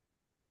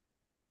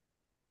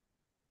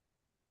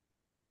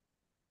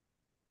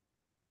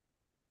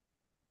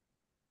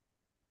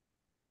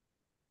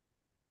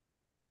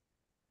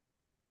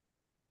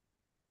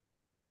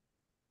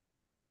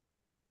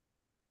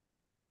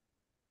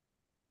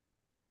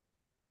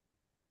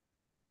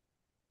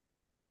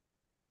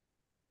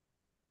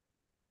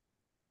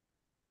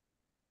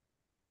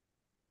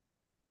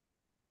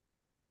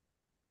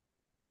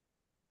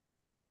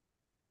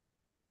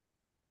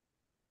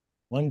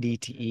 One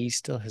DTE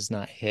still has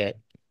not hit.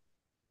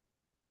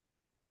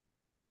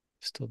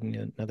 Still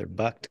need another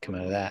buck to come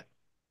out of that.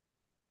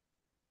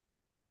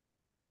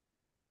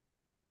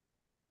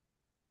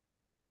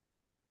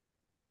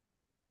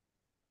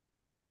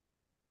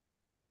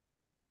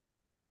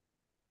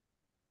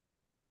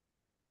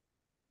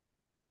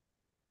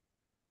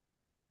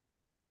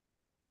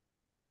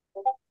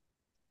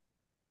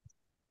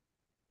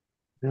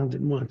 Now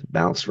didn't want to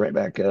bounce right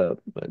back up,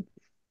 but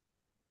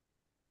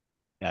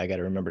Yeah, I got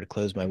to remember to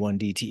close my one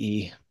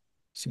DTE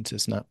since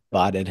it's not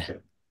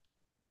botted.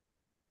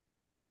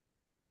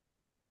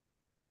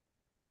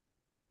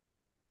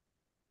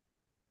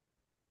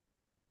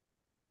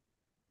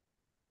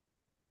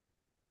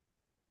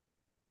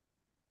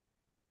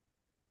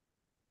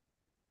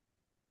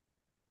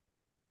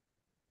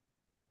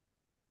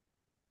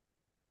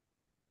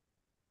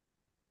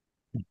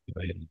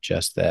 Go ahead and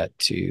adjust that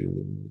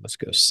to, let's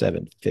go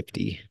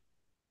 750.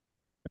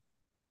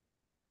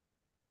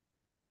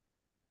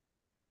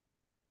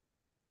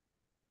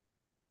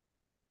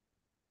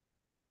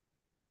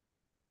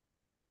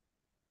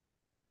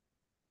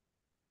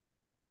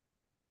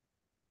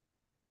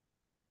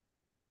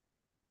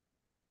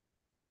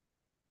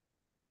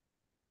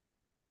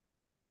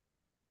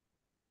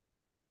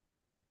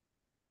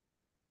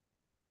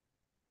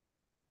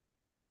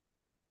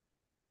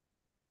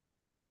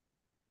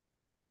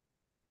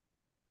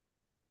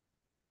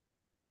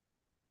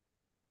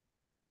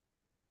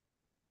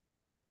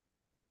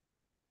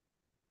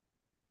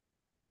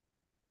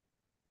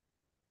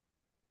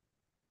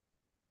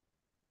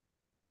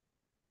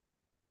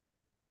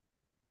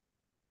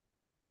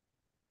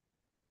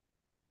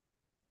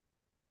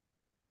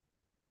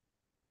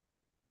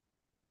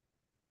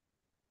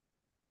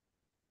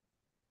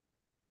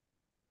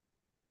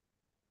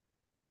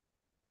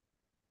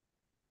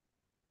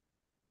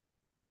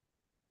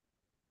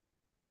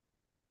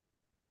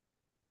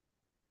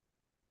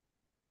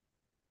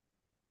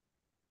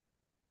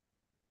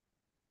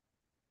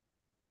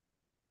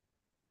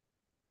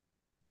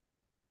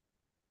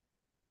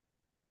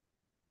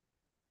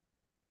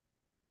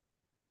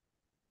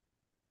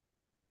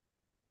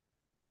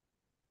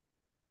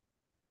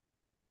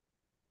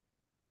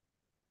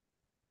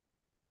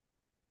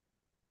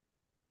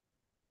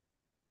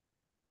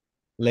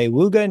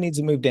 Lewuga needs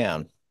to move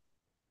down.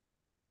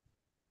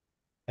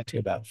 Got to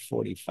about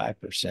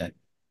 45%.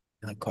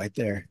 Not quite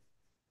there.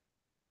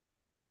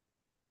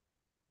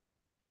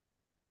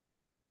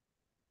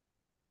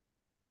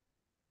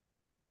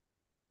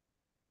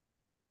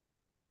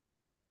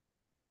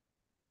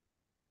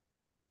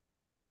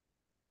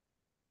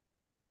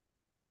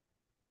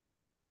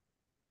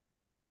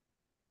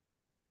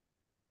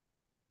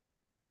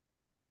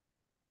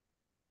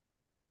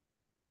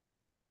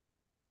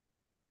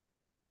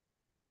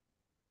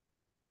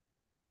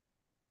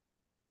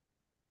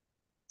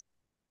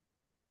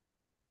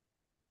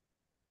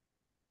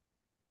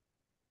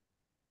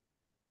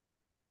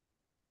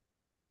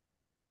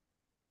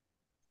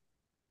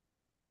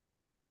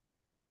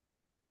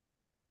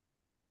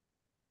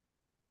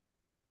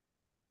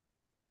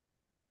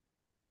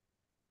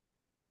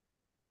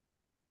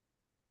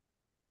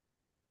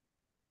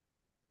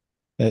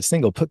 That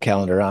single put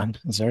calendar on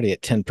is already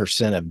at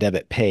 10% of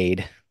debit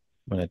paid.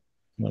 I'm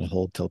gonna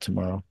hold till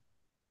tomorrow.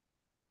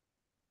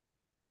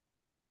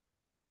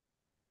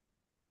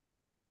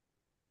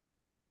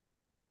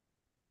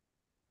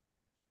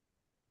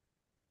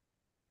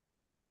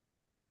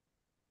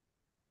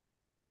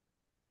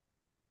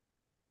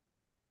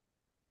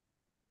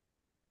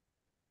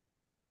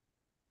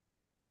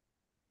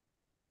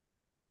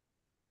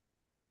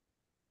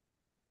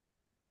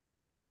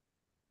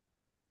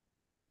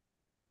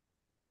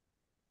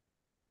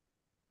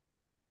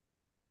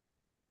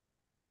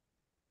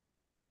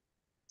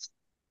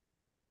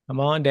 Come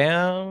on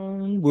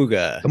down,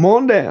 Wooga. Come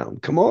on down.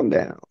 Come on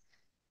down.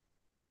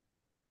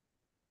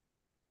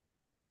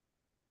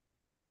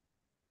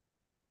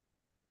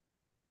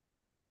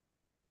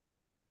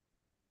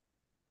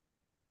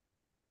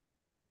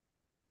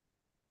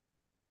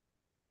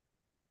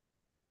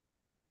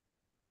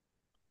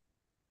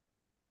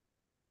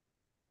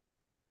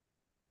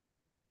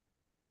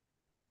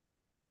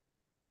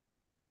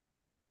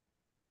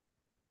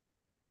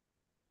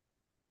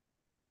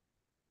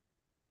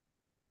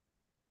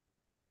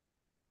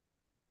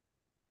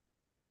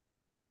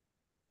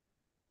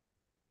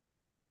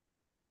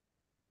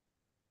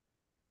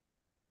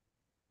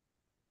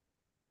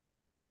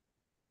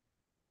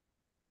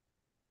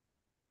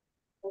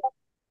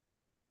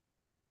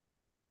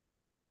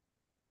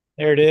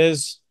 There it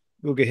is.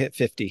 Wooga hit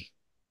 50.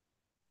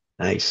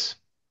 Nice.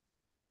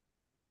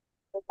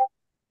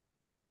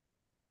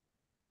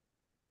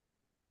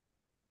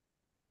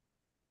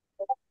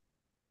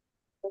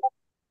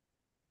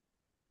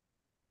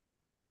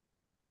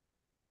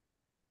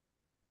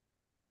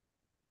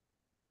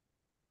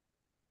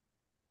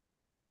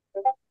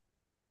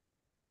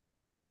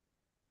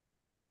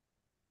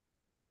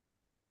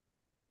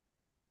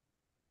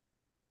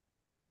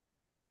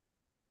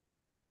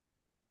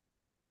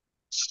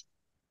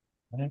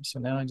 All right, so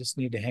now I just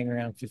need to hang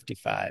around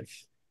 55.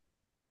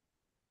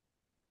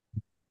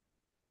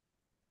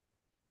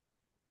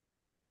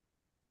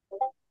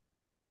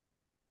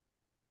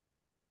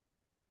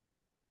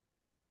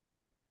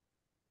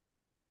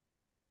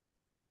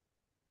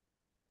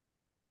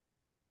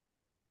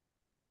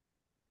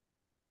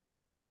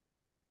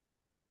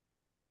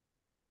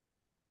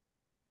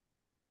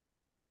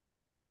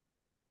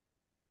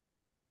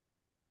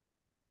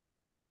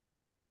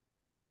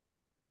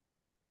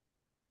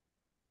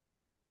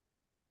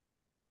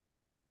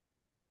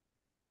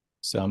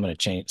 So I'm going to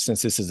change,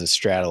 since this is a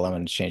straddle, I'm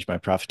going to change my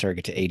profit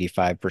target to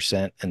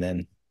 85%, and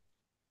then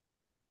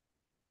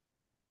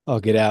I'll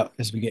get out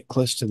as we get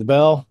close to the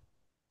bell.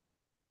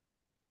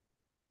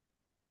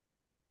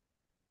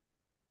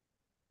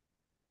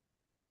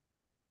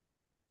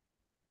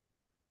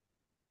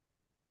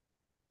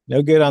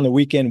 No good on the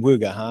weekend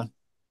Wooga, huh?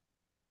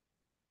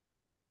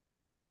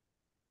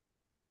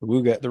 The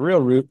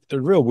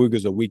real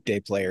Wooga's a weekday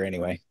player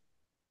anyway.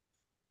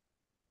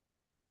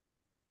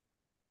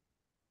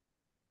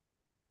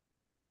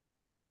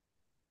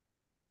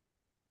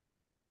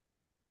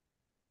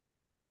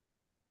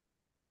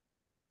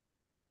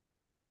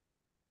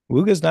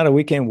 Wooga's not a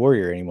weekend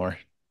warrior anymore.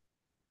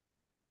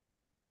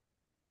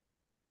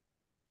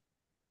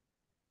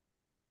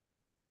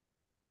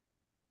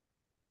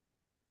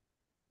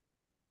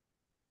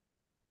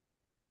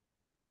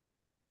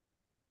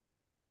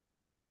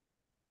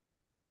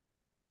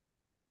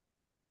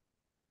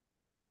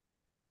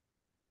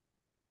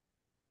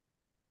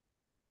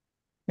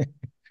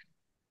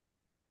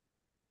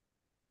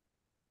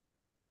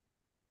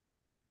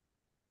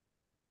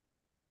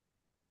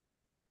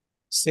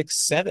 Six,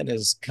 seven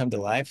has come to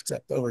life. It's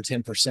up over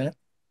 10%.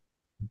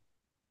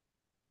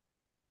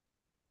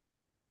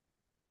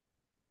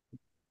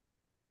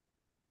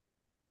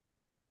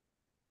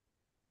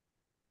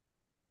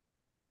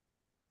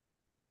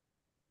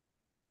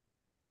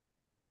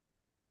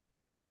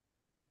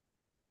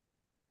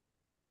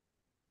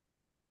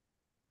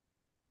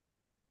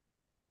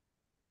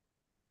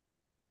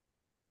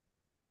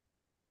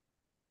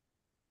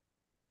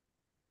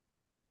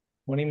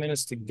 Twenty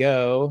minutes to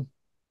go.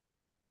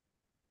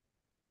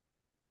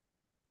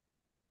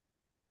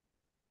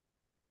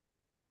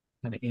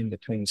 Kind of in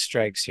between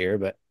strikes here,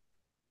 but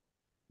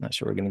not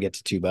sure we're going to get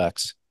to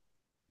 $2.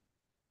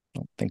 I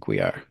don't think we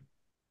are.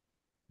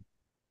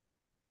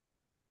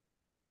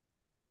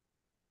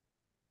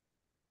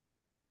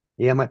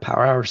 Yeah, my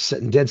power hour's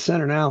sitting dead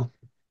center now.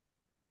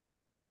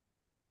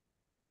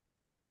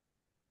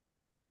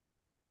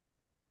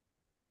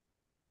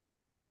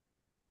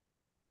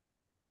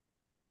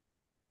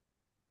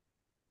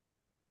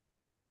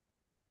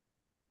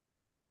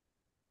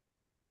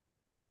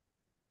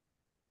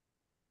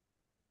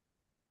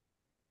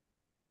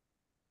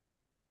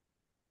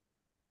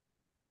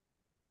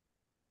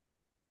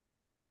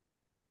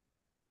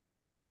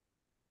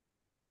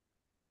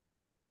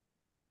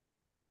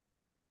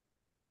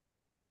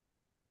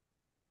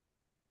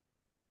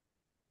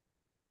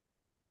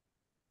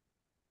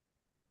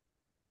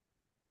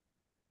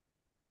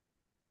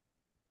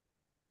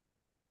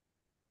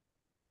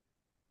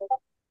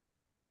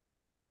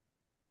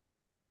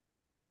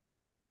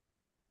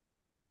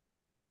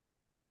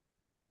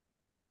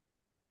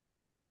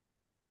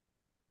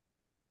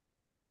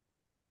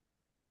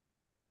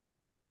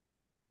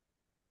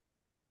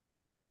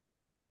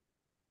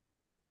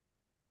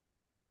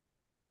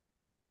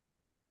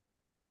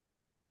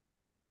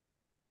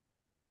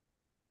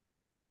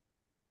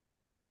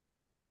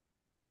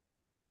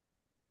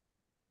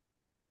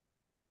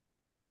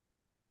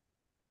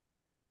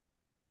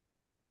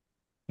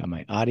 Got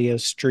my audio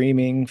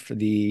streaming for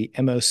the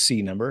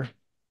MOC number,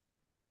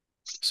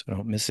 so I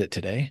don't miss it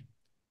today.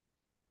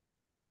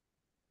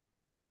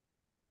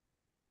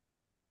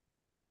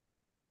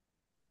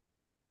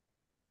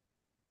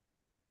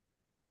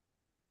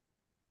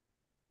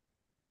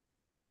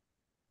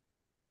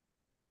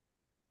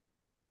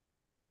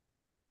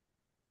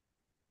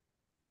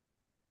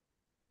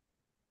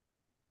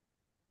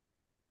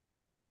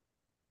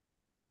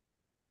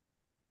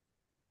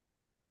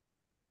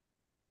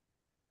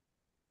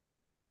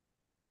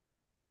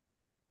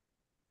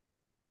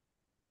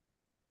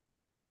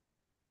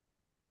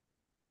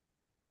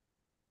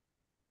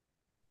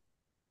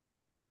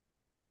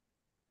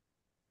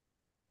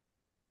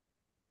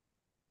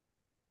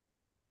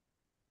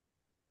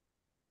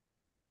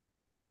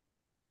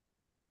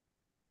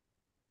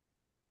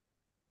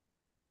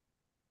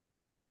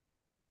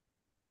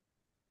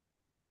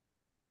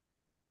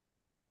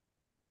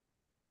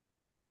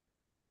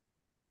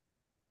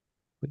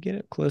 We get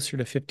it closer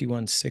to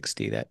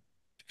 51.60. That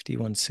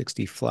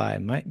 51.60 fly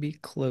might be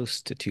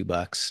close to $2,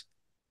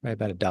 probably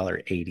about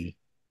 $1.80.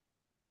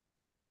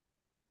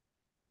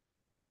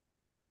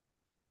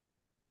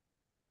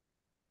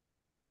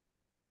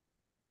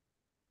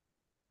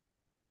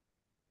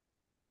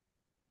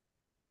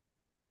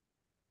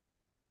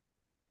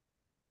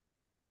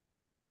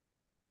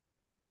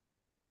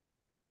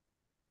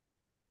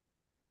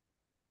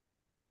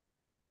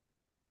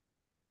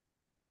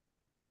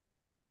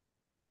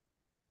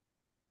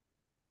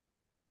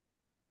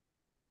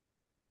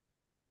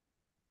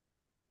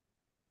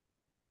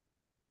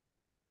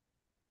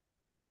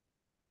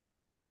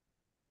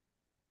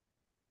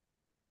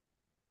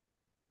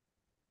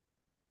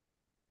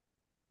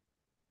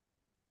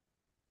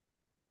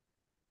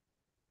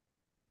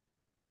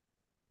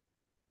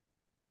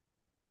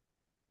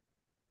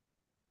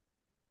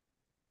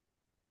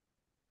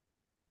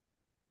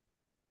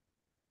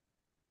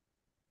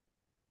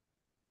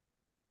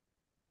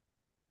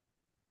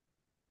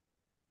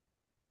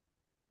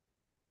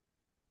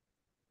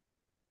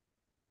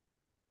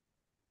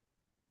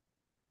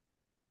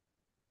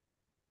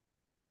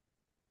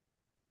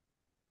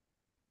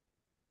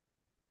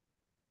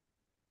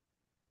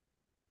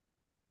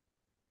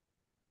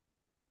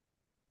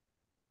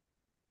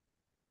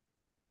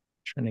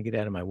 Trying to get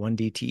out of my 1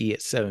 DTE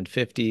at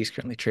 750. He's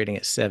currently trading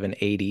at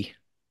 780,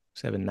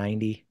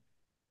 790.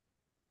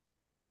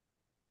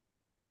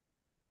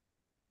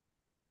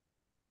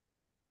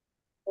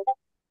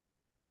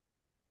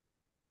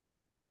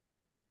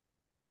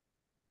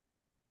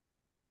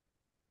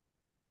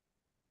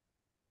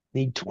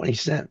 Need 20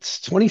 cents.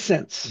 20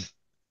 cents.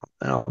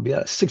 And I'll be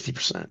at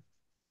 60%.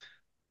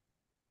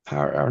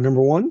 Power hour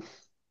number one.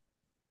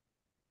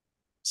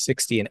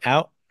 60 and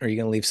out, or are you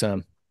going to leave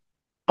some?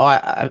 Oh,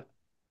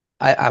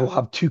 I will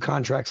have 2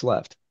 contracts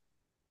left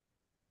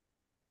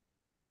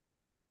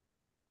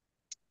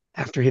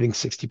after hitting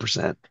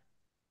 60%.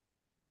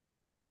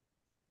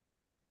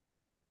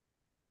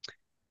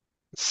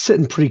 It's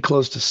sitting pretty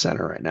close to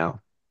center right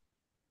now.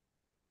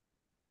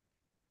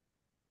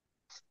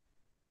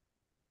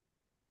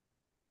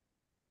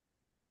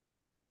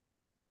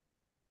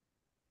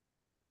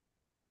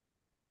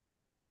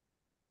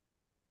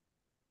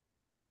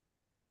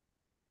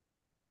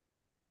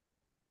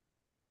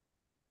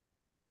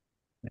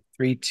 At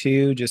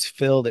 3.2 just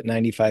filled at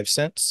 95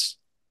 cents.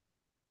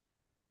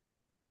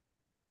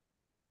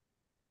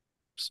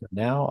 So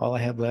now all I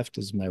have left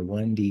is my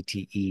 1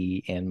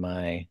 DTE and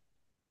my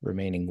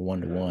remaining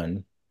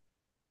 1-to-1.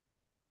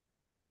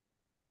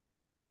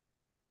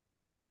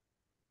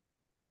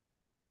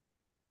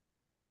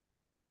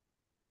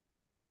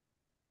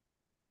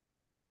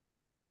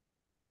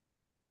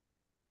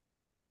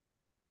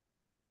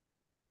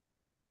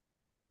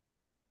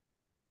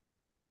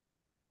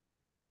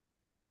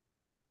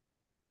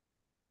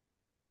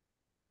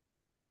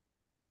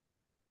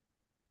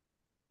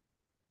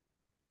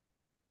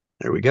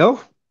 There we go.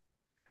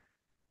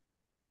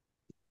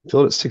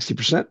 Filled at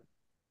 60%.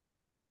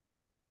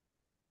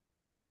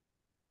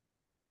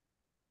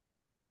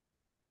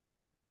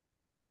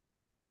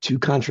 Two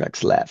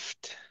contracts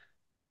left.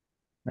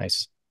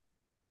 Nice.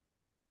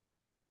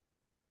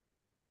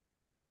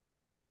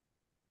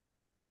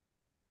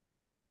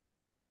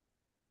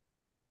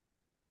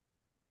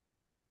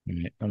 All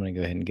right, I'm going to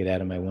go ahead and get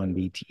out of my 1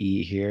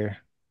 DTE here.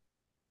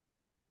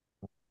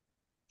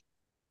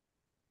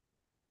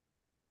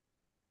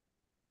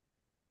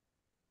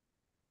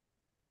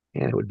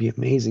 And it would be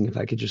amazing if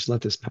I could just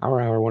let this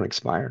power hour one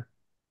expire.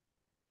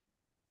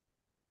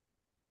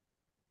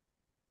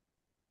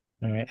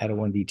 All right, out of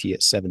 1 DT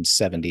at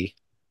 770.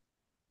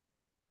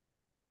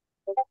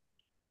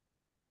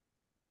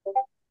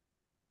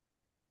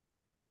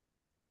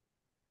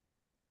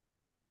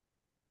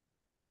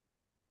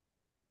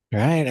 All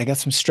right, I got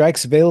some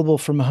strikes available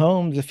from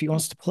Holmes if he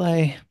wants to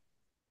play.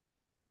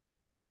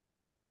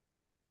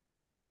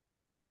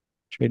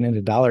 Trading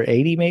at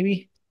 $1.80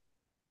 maybe.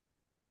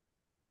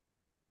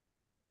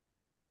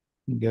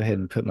 Go ahead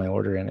and put my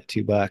order in at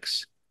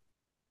 $2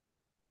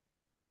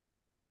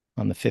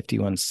 on the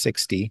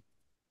 51.60.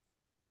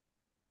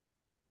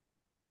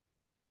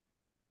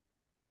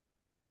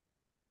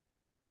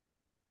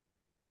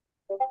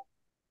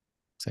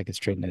 Looks like it's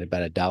trading at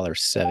about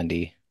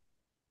 $1.70.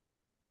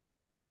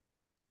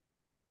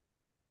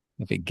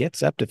 If it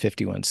gets up to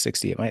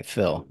 51.60, it might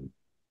fill.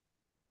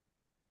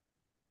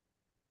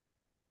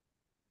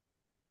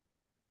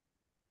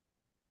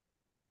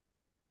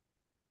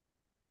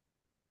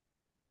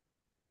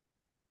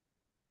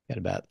 Got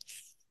about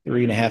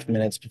 3.5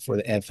 minutes before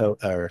the FO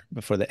or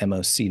before the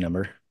MOC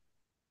number.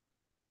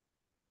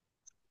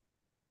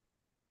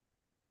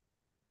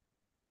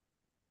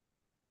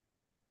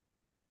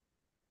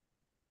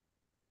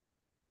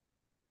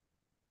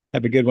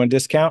 Have a good one,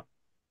 discount.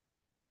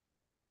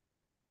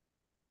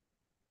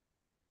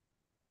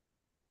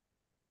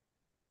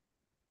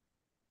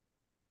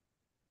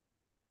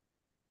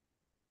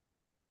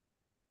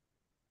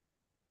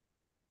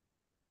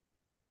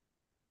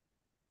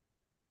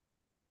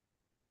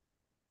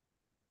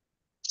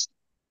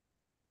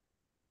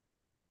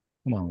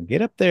 Come on,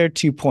 get up there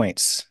 2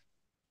 points.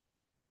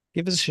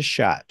 Give us a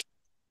shot.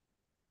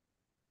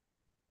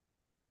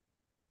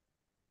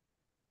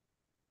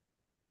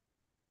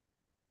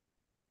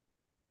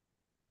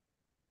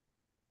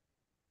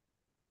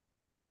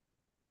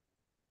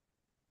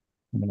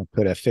 I'm going to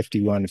put a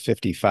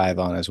 51.55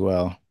 on as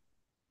well,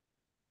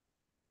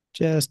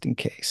 just in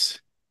case.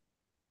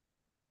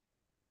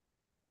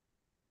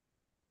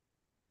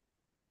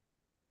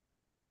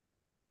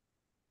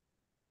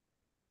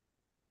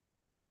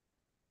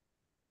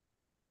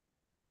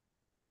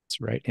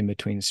 It's right in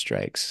between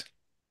strikes.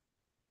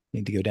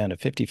 Need to go down to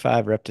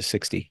 55 or up to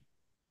 60.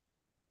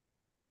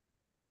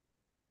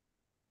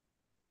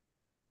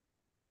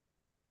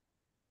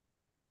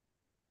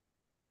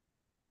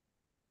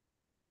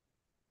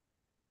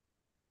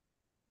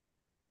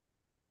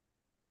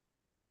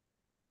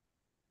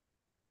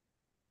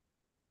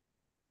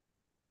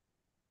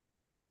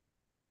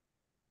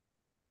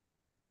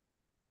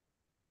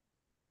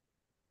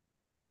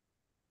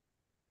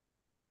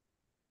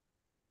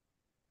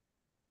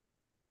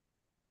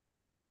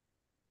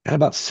 Got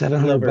about A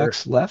 700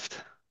 bucks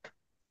left.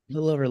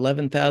 little over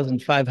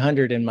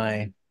 11,500 in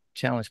my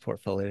challenge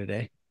portfolio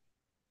today.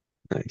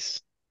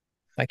 Nice.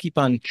 If I keep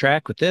on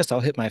track with this, I'll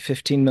hit my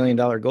 $15 million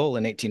goal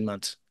in 18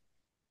 months.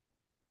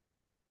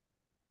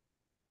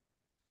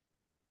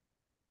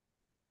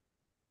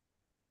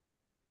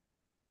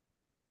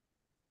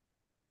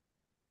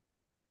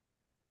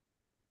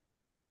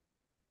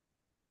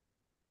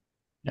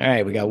 All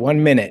right, we got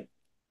 1 minute.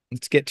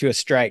 Let's get to a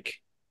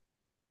strike.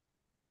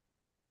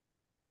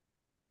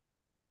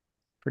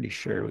 Pretty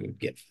sure we would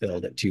get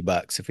filled at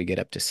 $2 if we get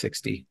up to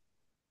 60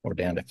 or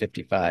down to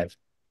 55.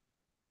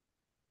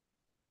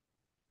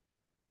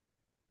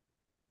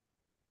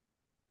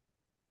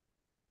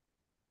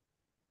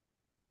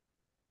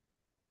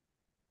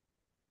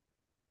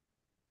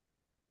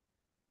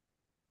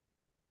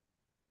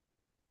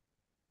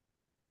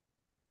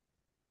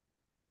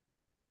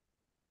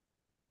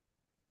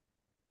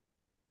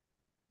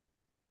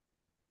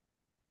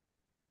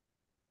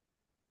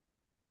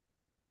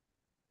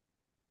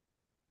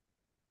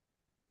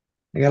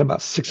 I got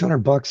about 600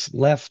 bucks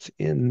left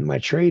in my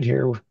trade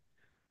here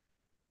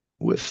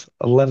with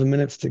 11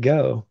 minutes to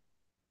go.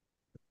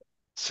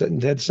 Sitting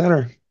dead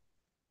center.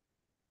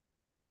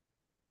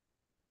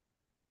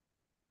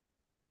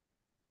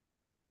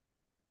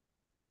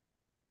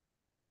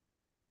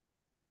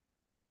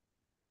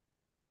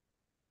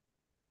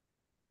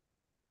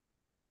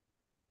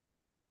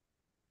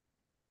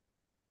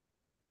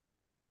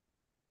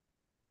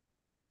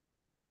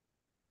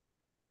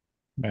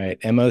 All right,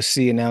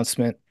 MOC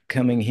announcement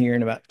coming here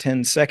in about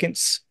 10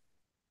 seconds.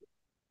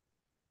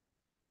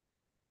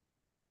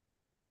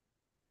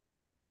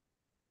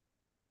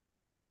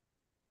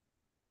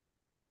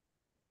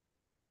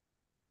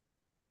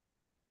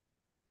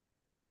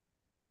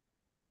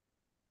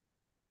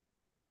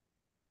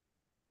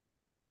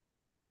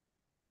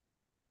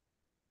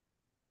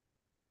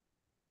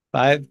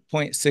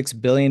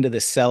 $5.6 billion to the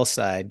sell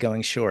side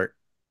going short.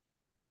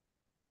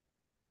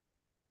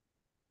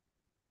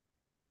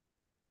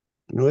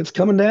 No, it's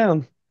coming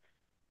down.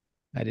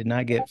 I did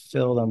not get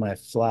filled on my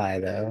fly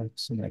though,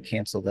 so I'm going to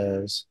cancel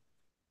those.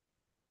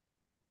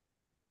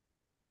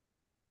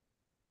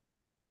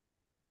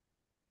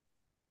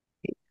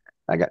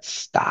 I got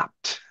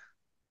stopped.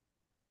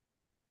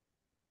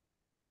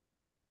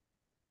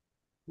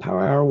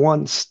 Power hour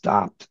one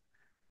stopped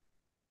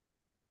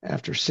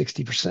after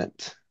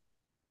 60%.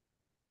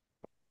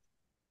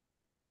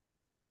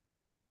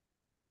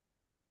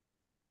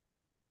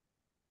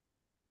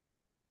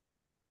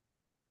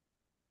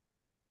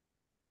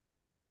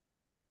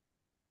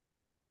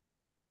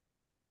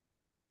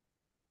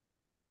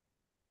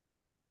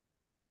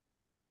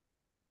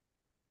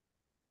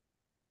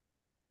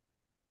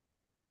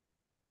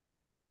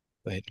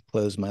 Go ahead and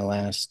close my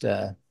last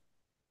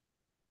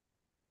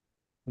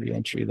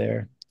re-entry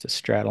there to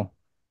straddle.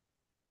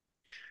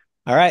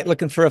 All right,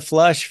 looking for a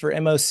flush for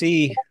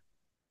MOC.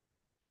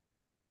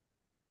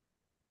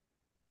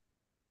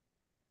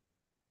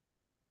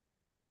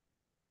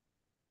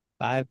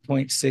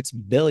 $5.6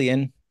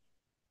 billion.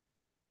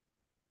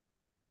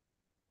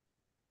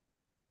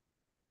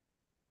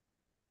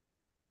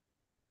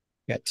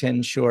 Got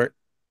 10 short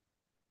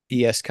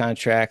ES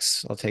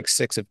contracts. I'll take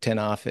 6 of 10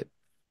 off at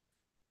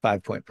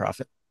 5-point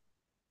profit.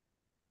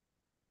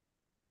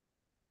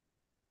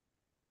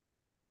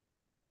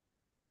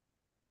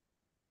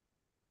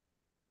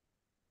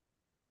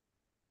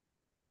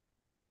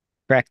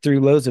 Crack through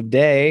lows of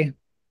day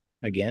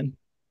again.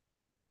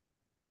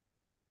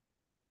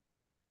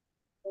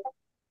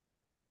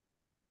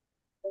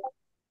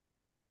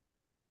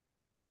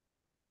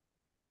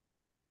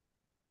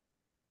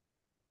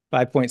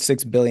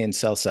 $5.6 billion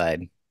sell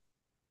side.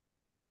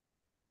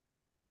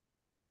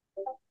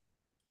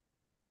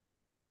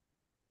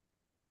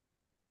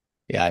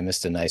 Yeah, I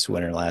missed a nice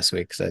winner last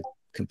week because I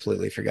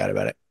completely forgot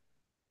about it.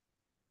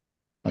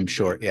 I'm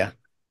short, yeah.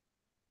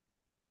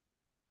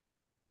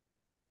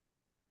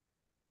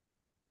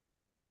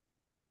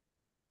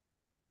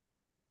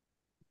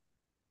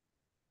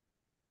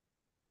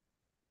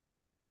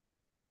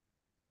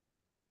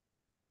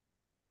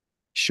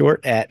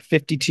 Short at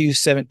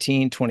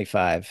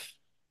 52.17.25.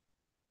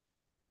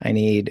 I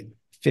need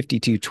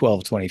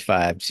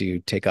 52.12.25 to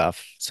take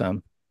off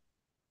some.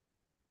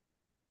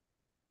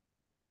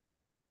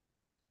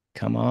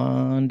 Come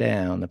on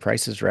down. The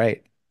price is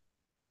right.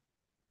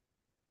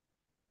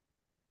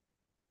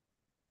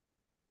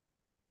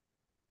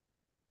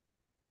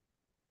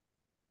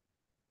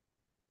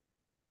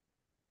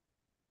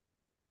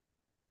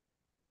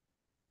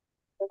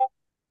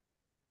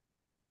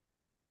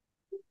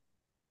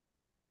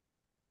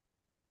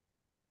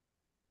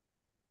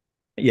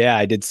 Yeah,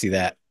 I did see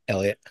that,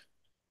 Elliot.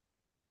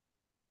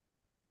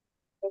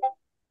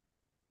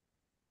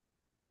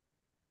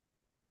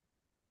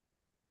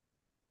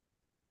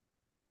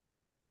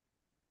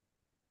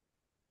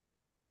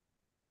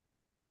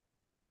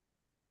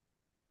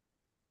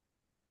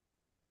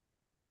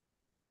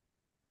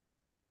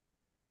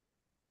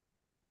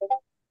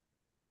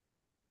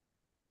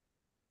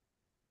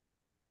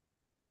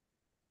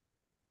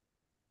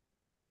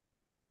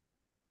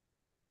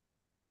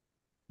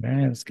 All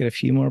right, let's get a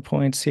few more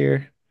points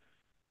here.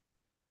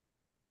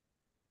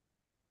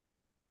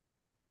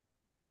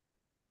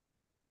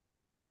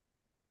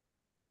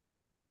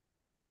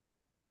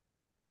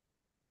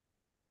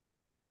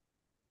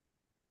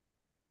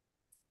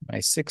 My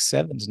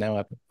 6/7's now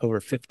up over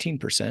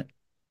 15%.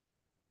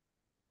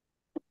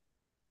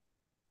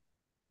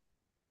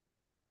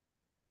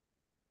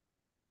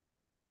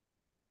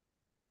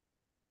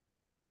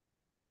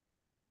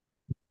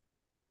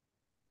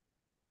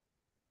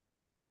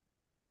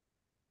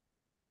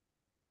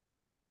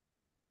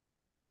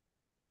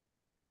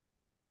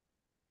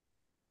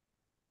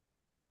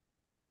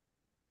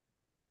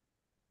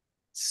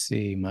 Let's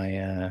see,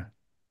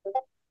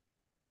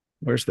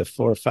 where's the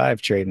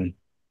 4-5 trading?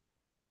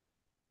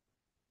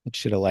 It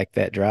should have liked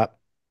that drop.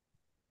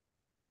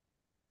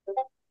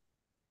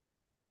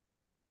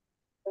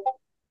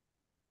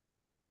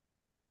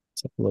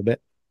 It's up a little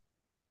bit.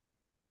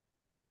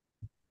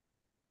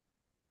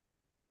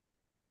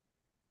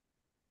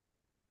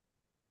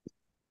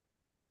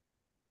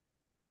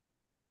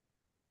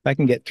 If I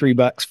can get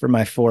 $3 for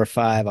my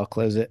 4-5, I'll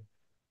close it.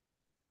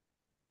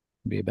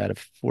 It'll be about a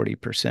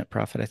 40%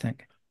 profit, I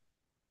think.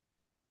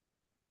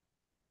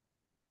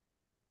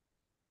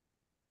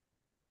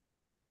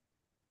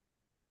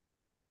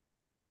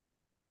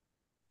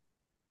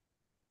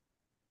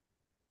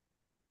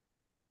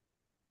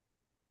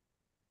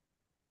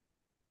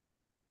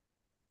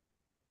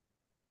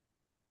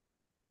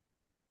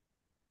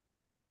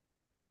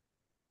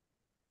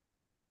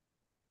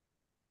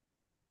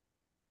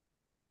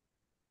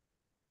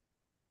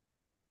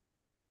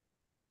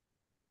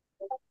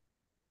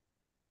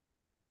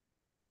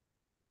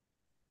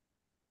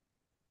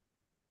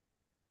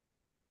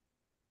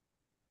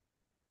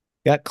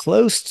 Got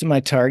close to my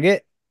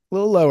target, a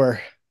little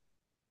lower.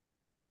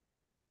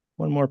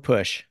 One more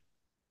push.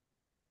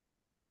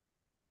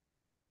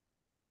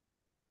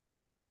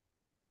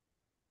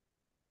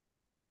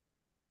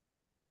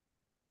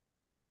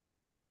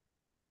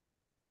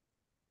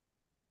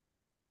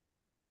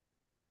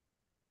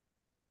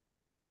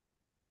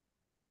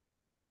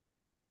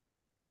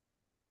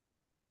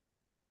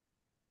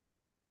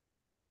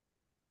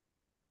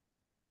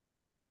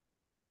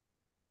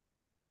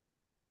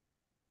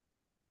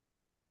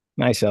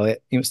 Nice,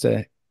 Elliot. You must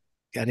have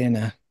got in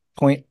a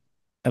point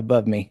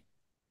above me.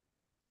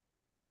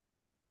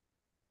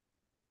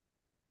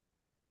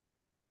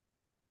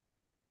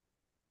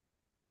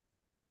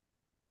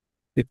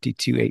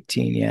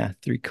 52.18. Yeah,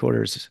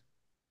 3/4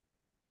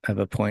 of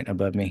a point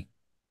above me.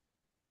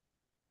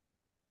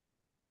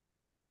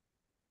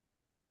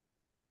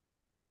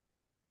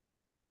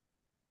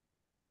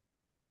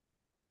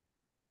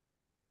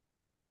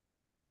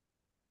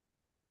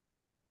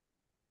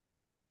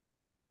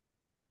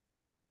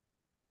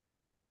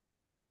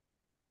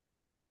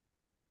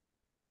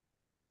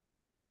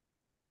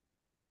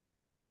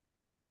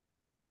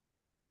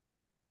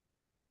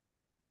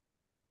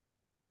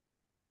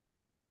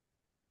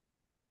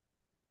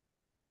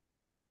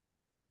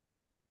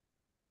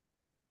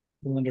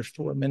 A little under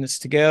 4 minutes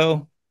to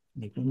go.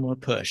 Make one more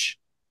push.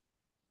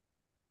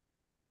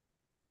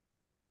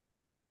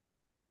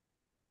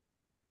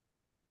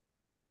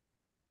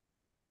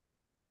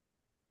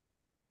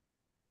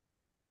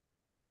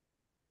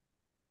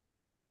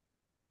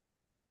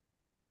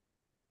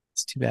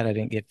 Too bad I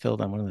didn't get filled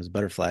on one of those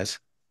butterflies.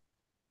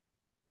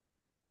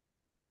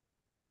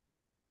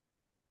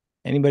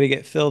 Anybody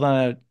get filled on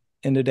a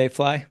end of day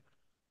fly?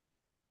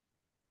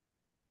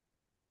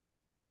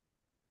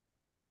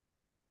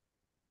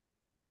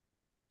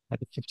 Had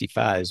the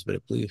 55s, but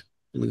it blew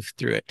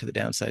through it to the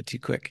downside too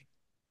quick.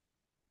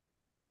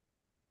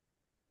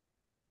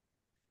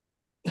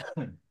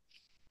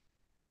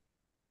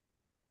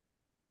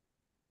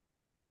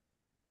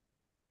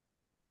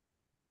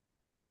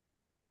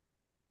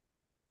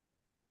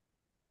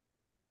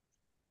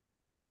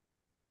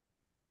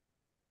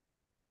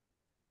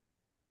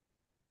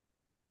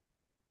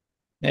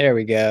 There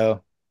we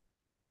go.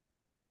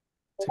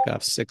 Took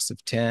off 6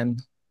 of 10.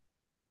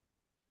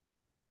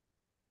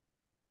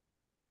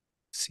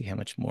 See how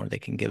much more they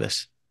can give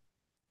us.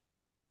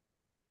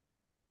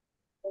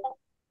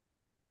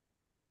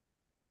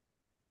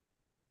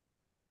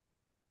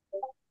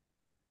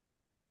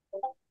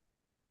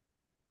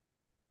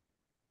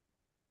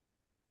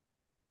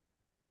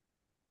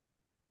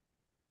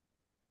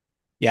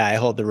 Yeah, I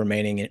hold the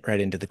remaining right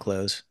into the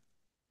close.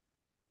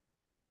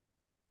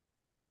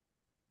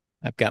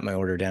 I've got my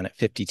order down at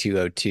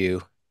 52.02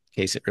 in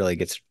case it really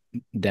gets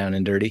down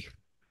and dirty.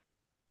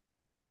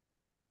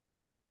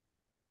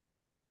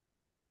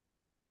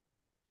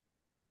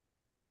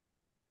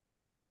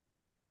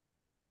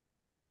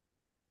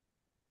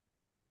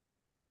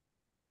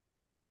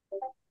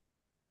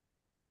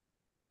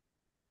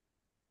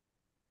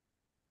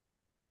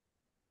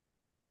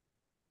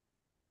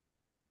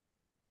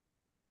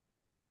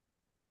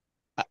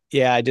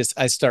 Yeah,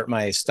 I start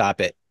my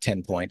stop at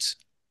 10 points.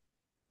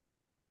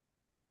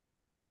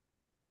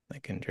 I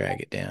can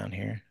drag it down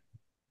here.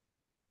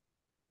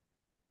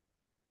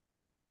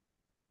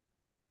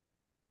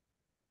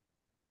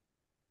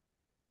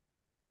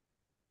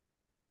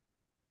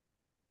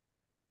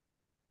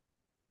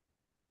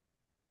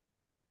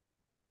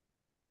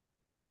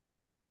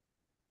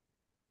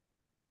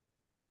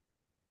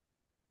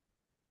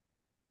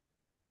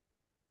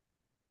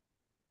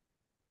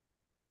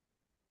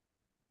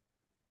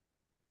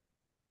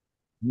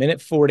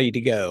 Minute 40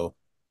 to go.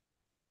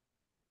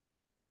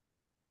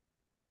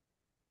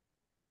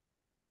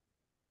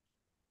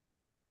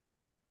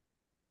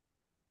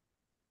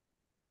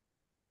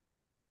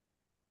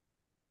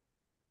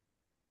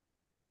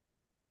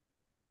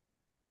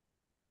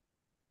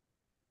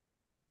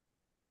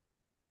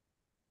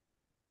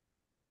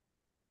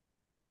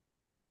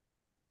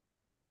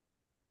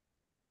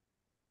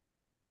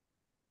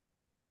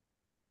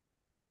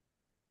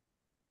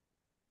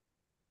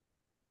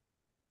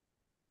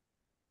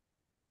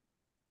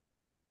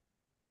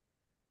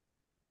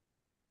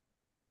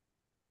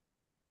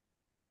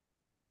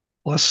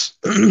 Plus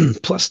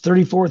plus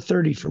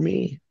 34.30 for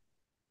me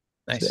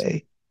Nice.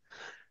 today.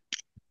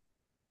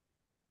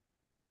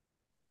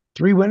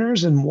 3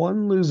 winners and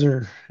 1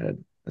 loser.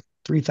 Had a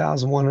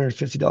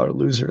 $3,150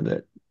 loser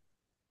that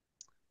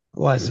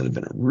otherwise would have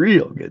been a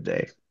real good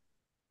day.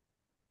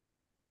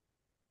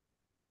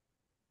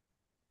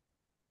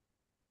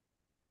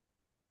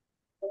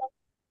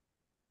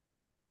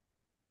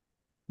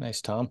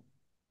 Nice, Tom.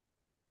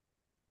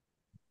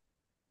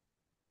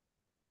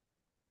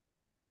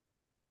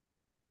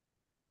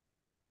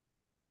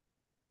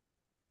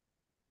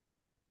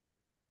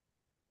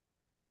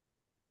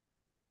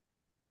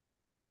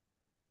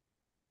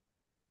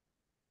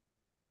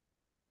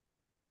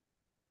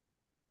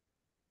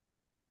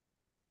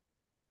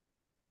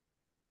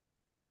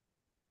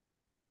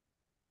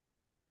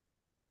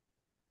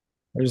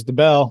 There's the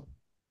bell.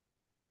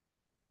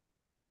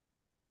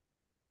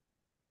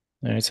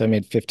 All right, so I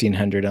made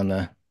 1,500 on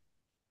the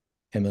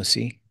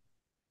MOC.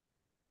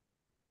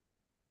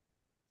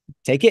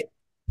 Take it.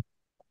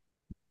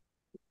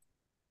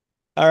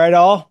 All right,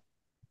 all.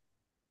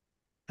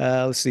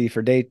 Let's see,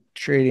 for day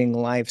trading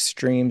live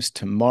streams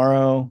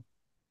tomorrow.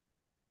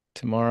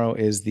 Tomorrow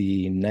is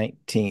the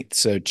 19th.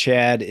 So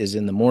Chad is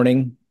in the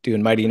morning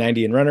doing Mighty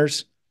 90 and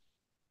runners.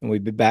 And we'll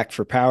be back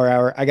for Power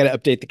Hour. I got to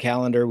update the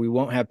calendar. We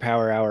won't have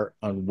Power Hour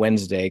on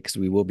Wednesday because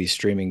we will be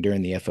streaming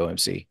during the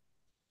FOMC.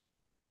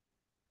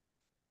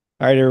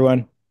 All right,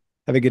 everyone.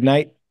 Have a good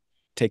night.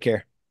 Take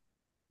care.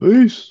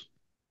 Peace.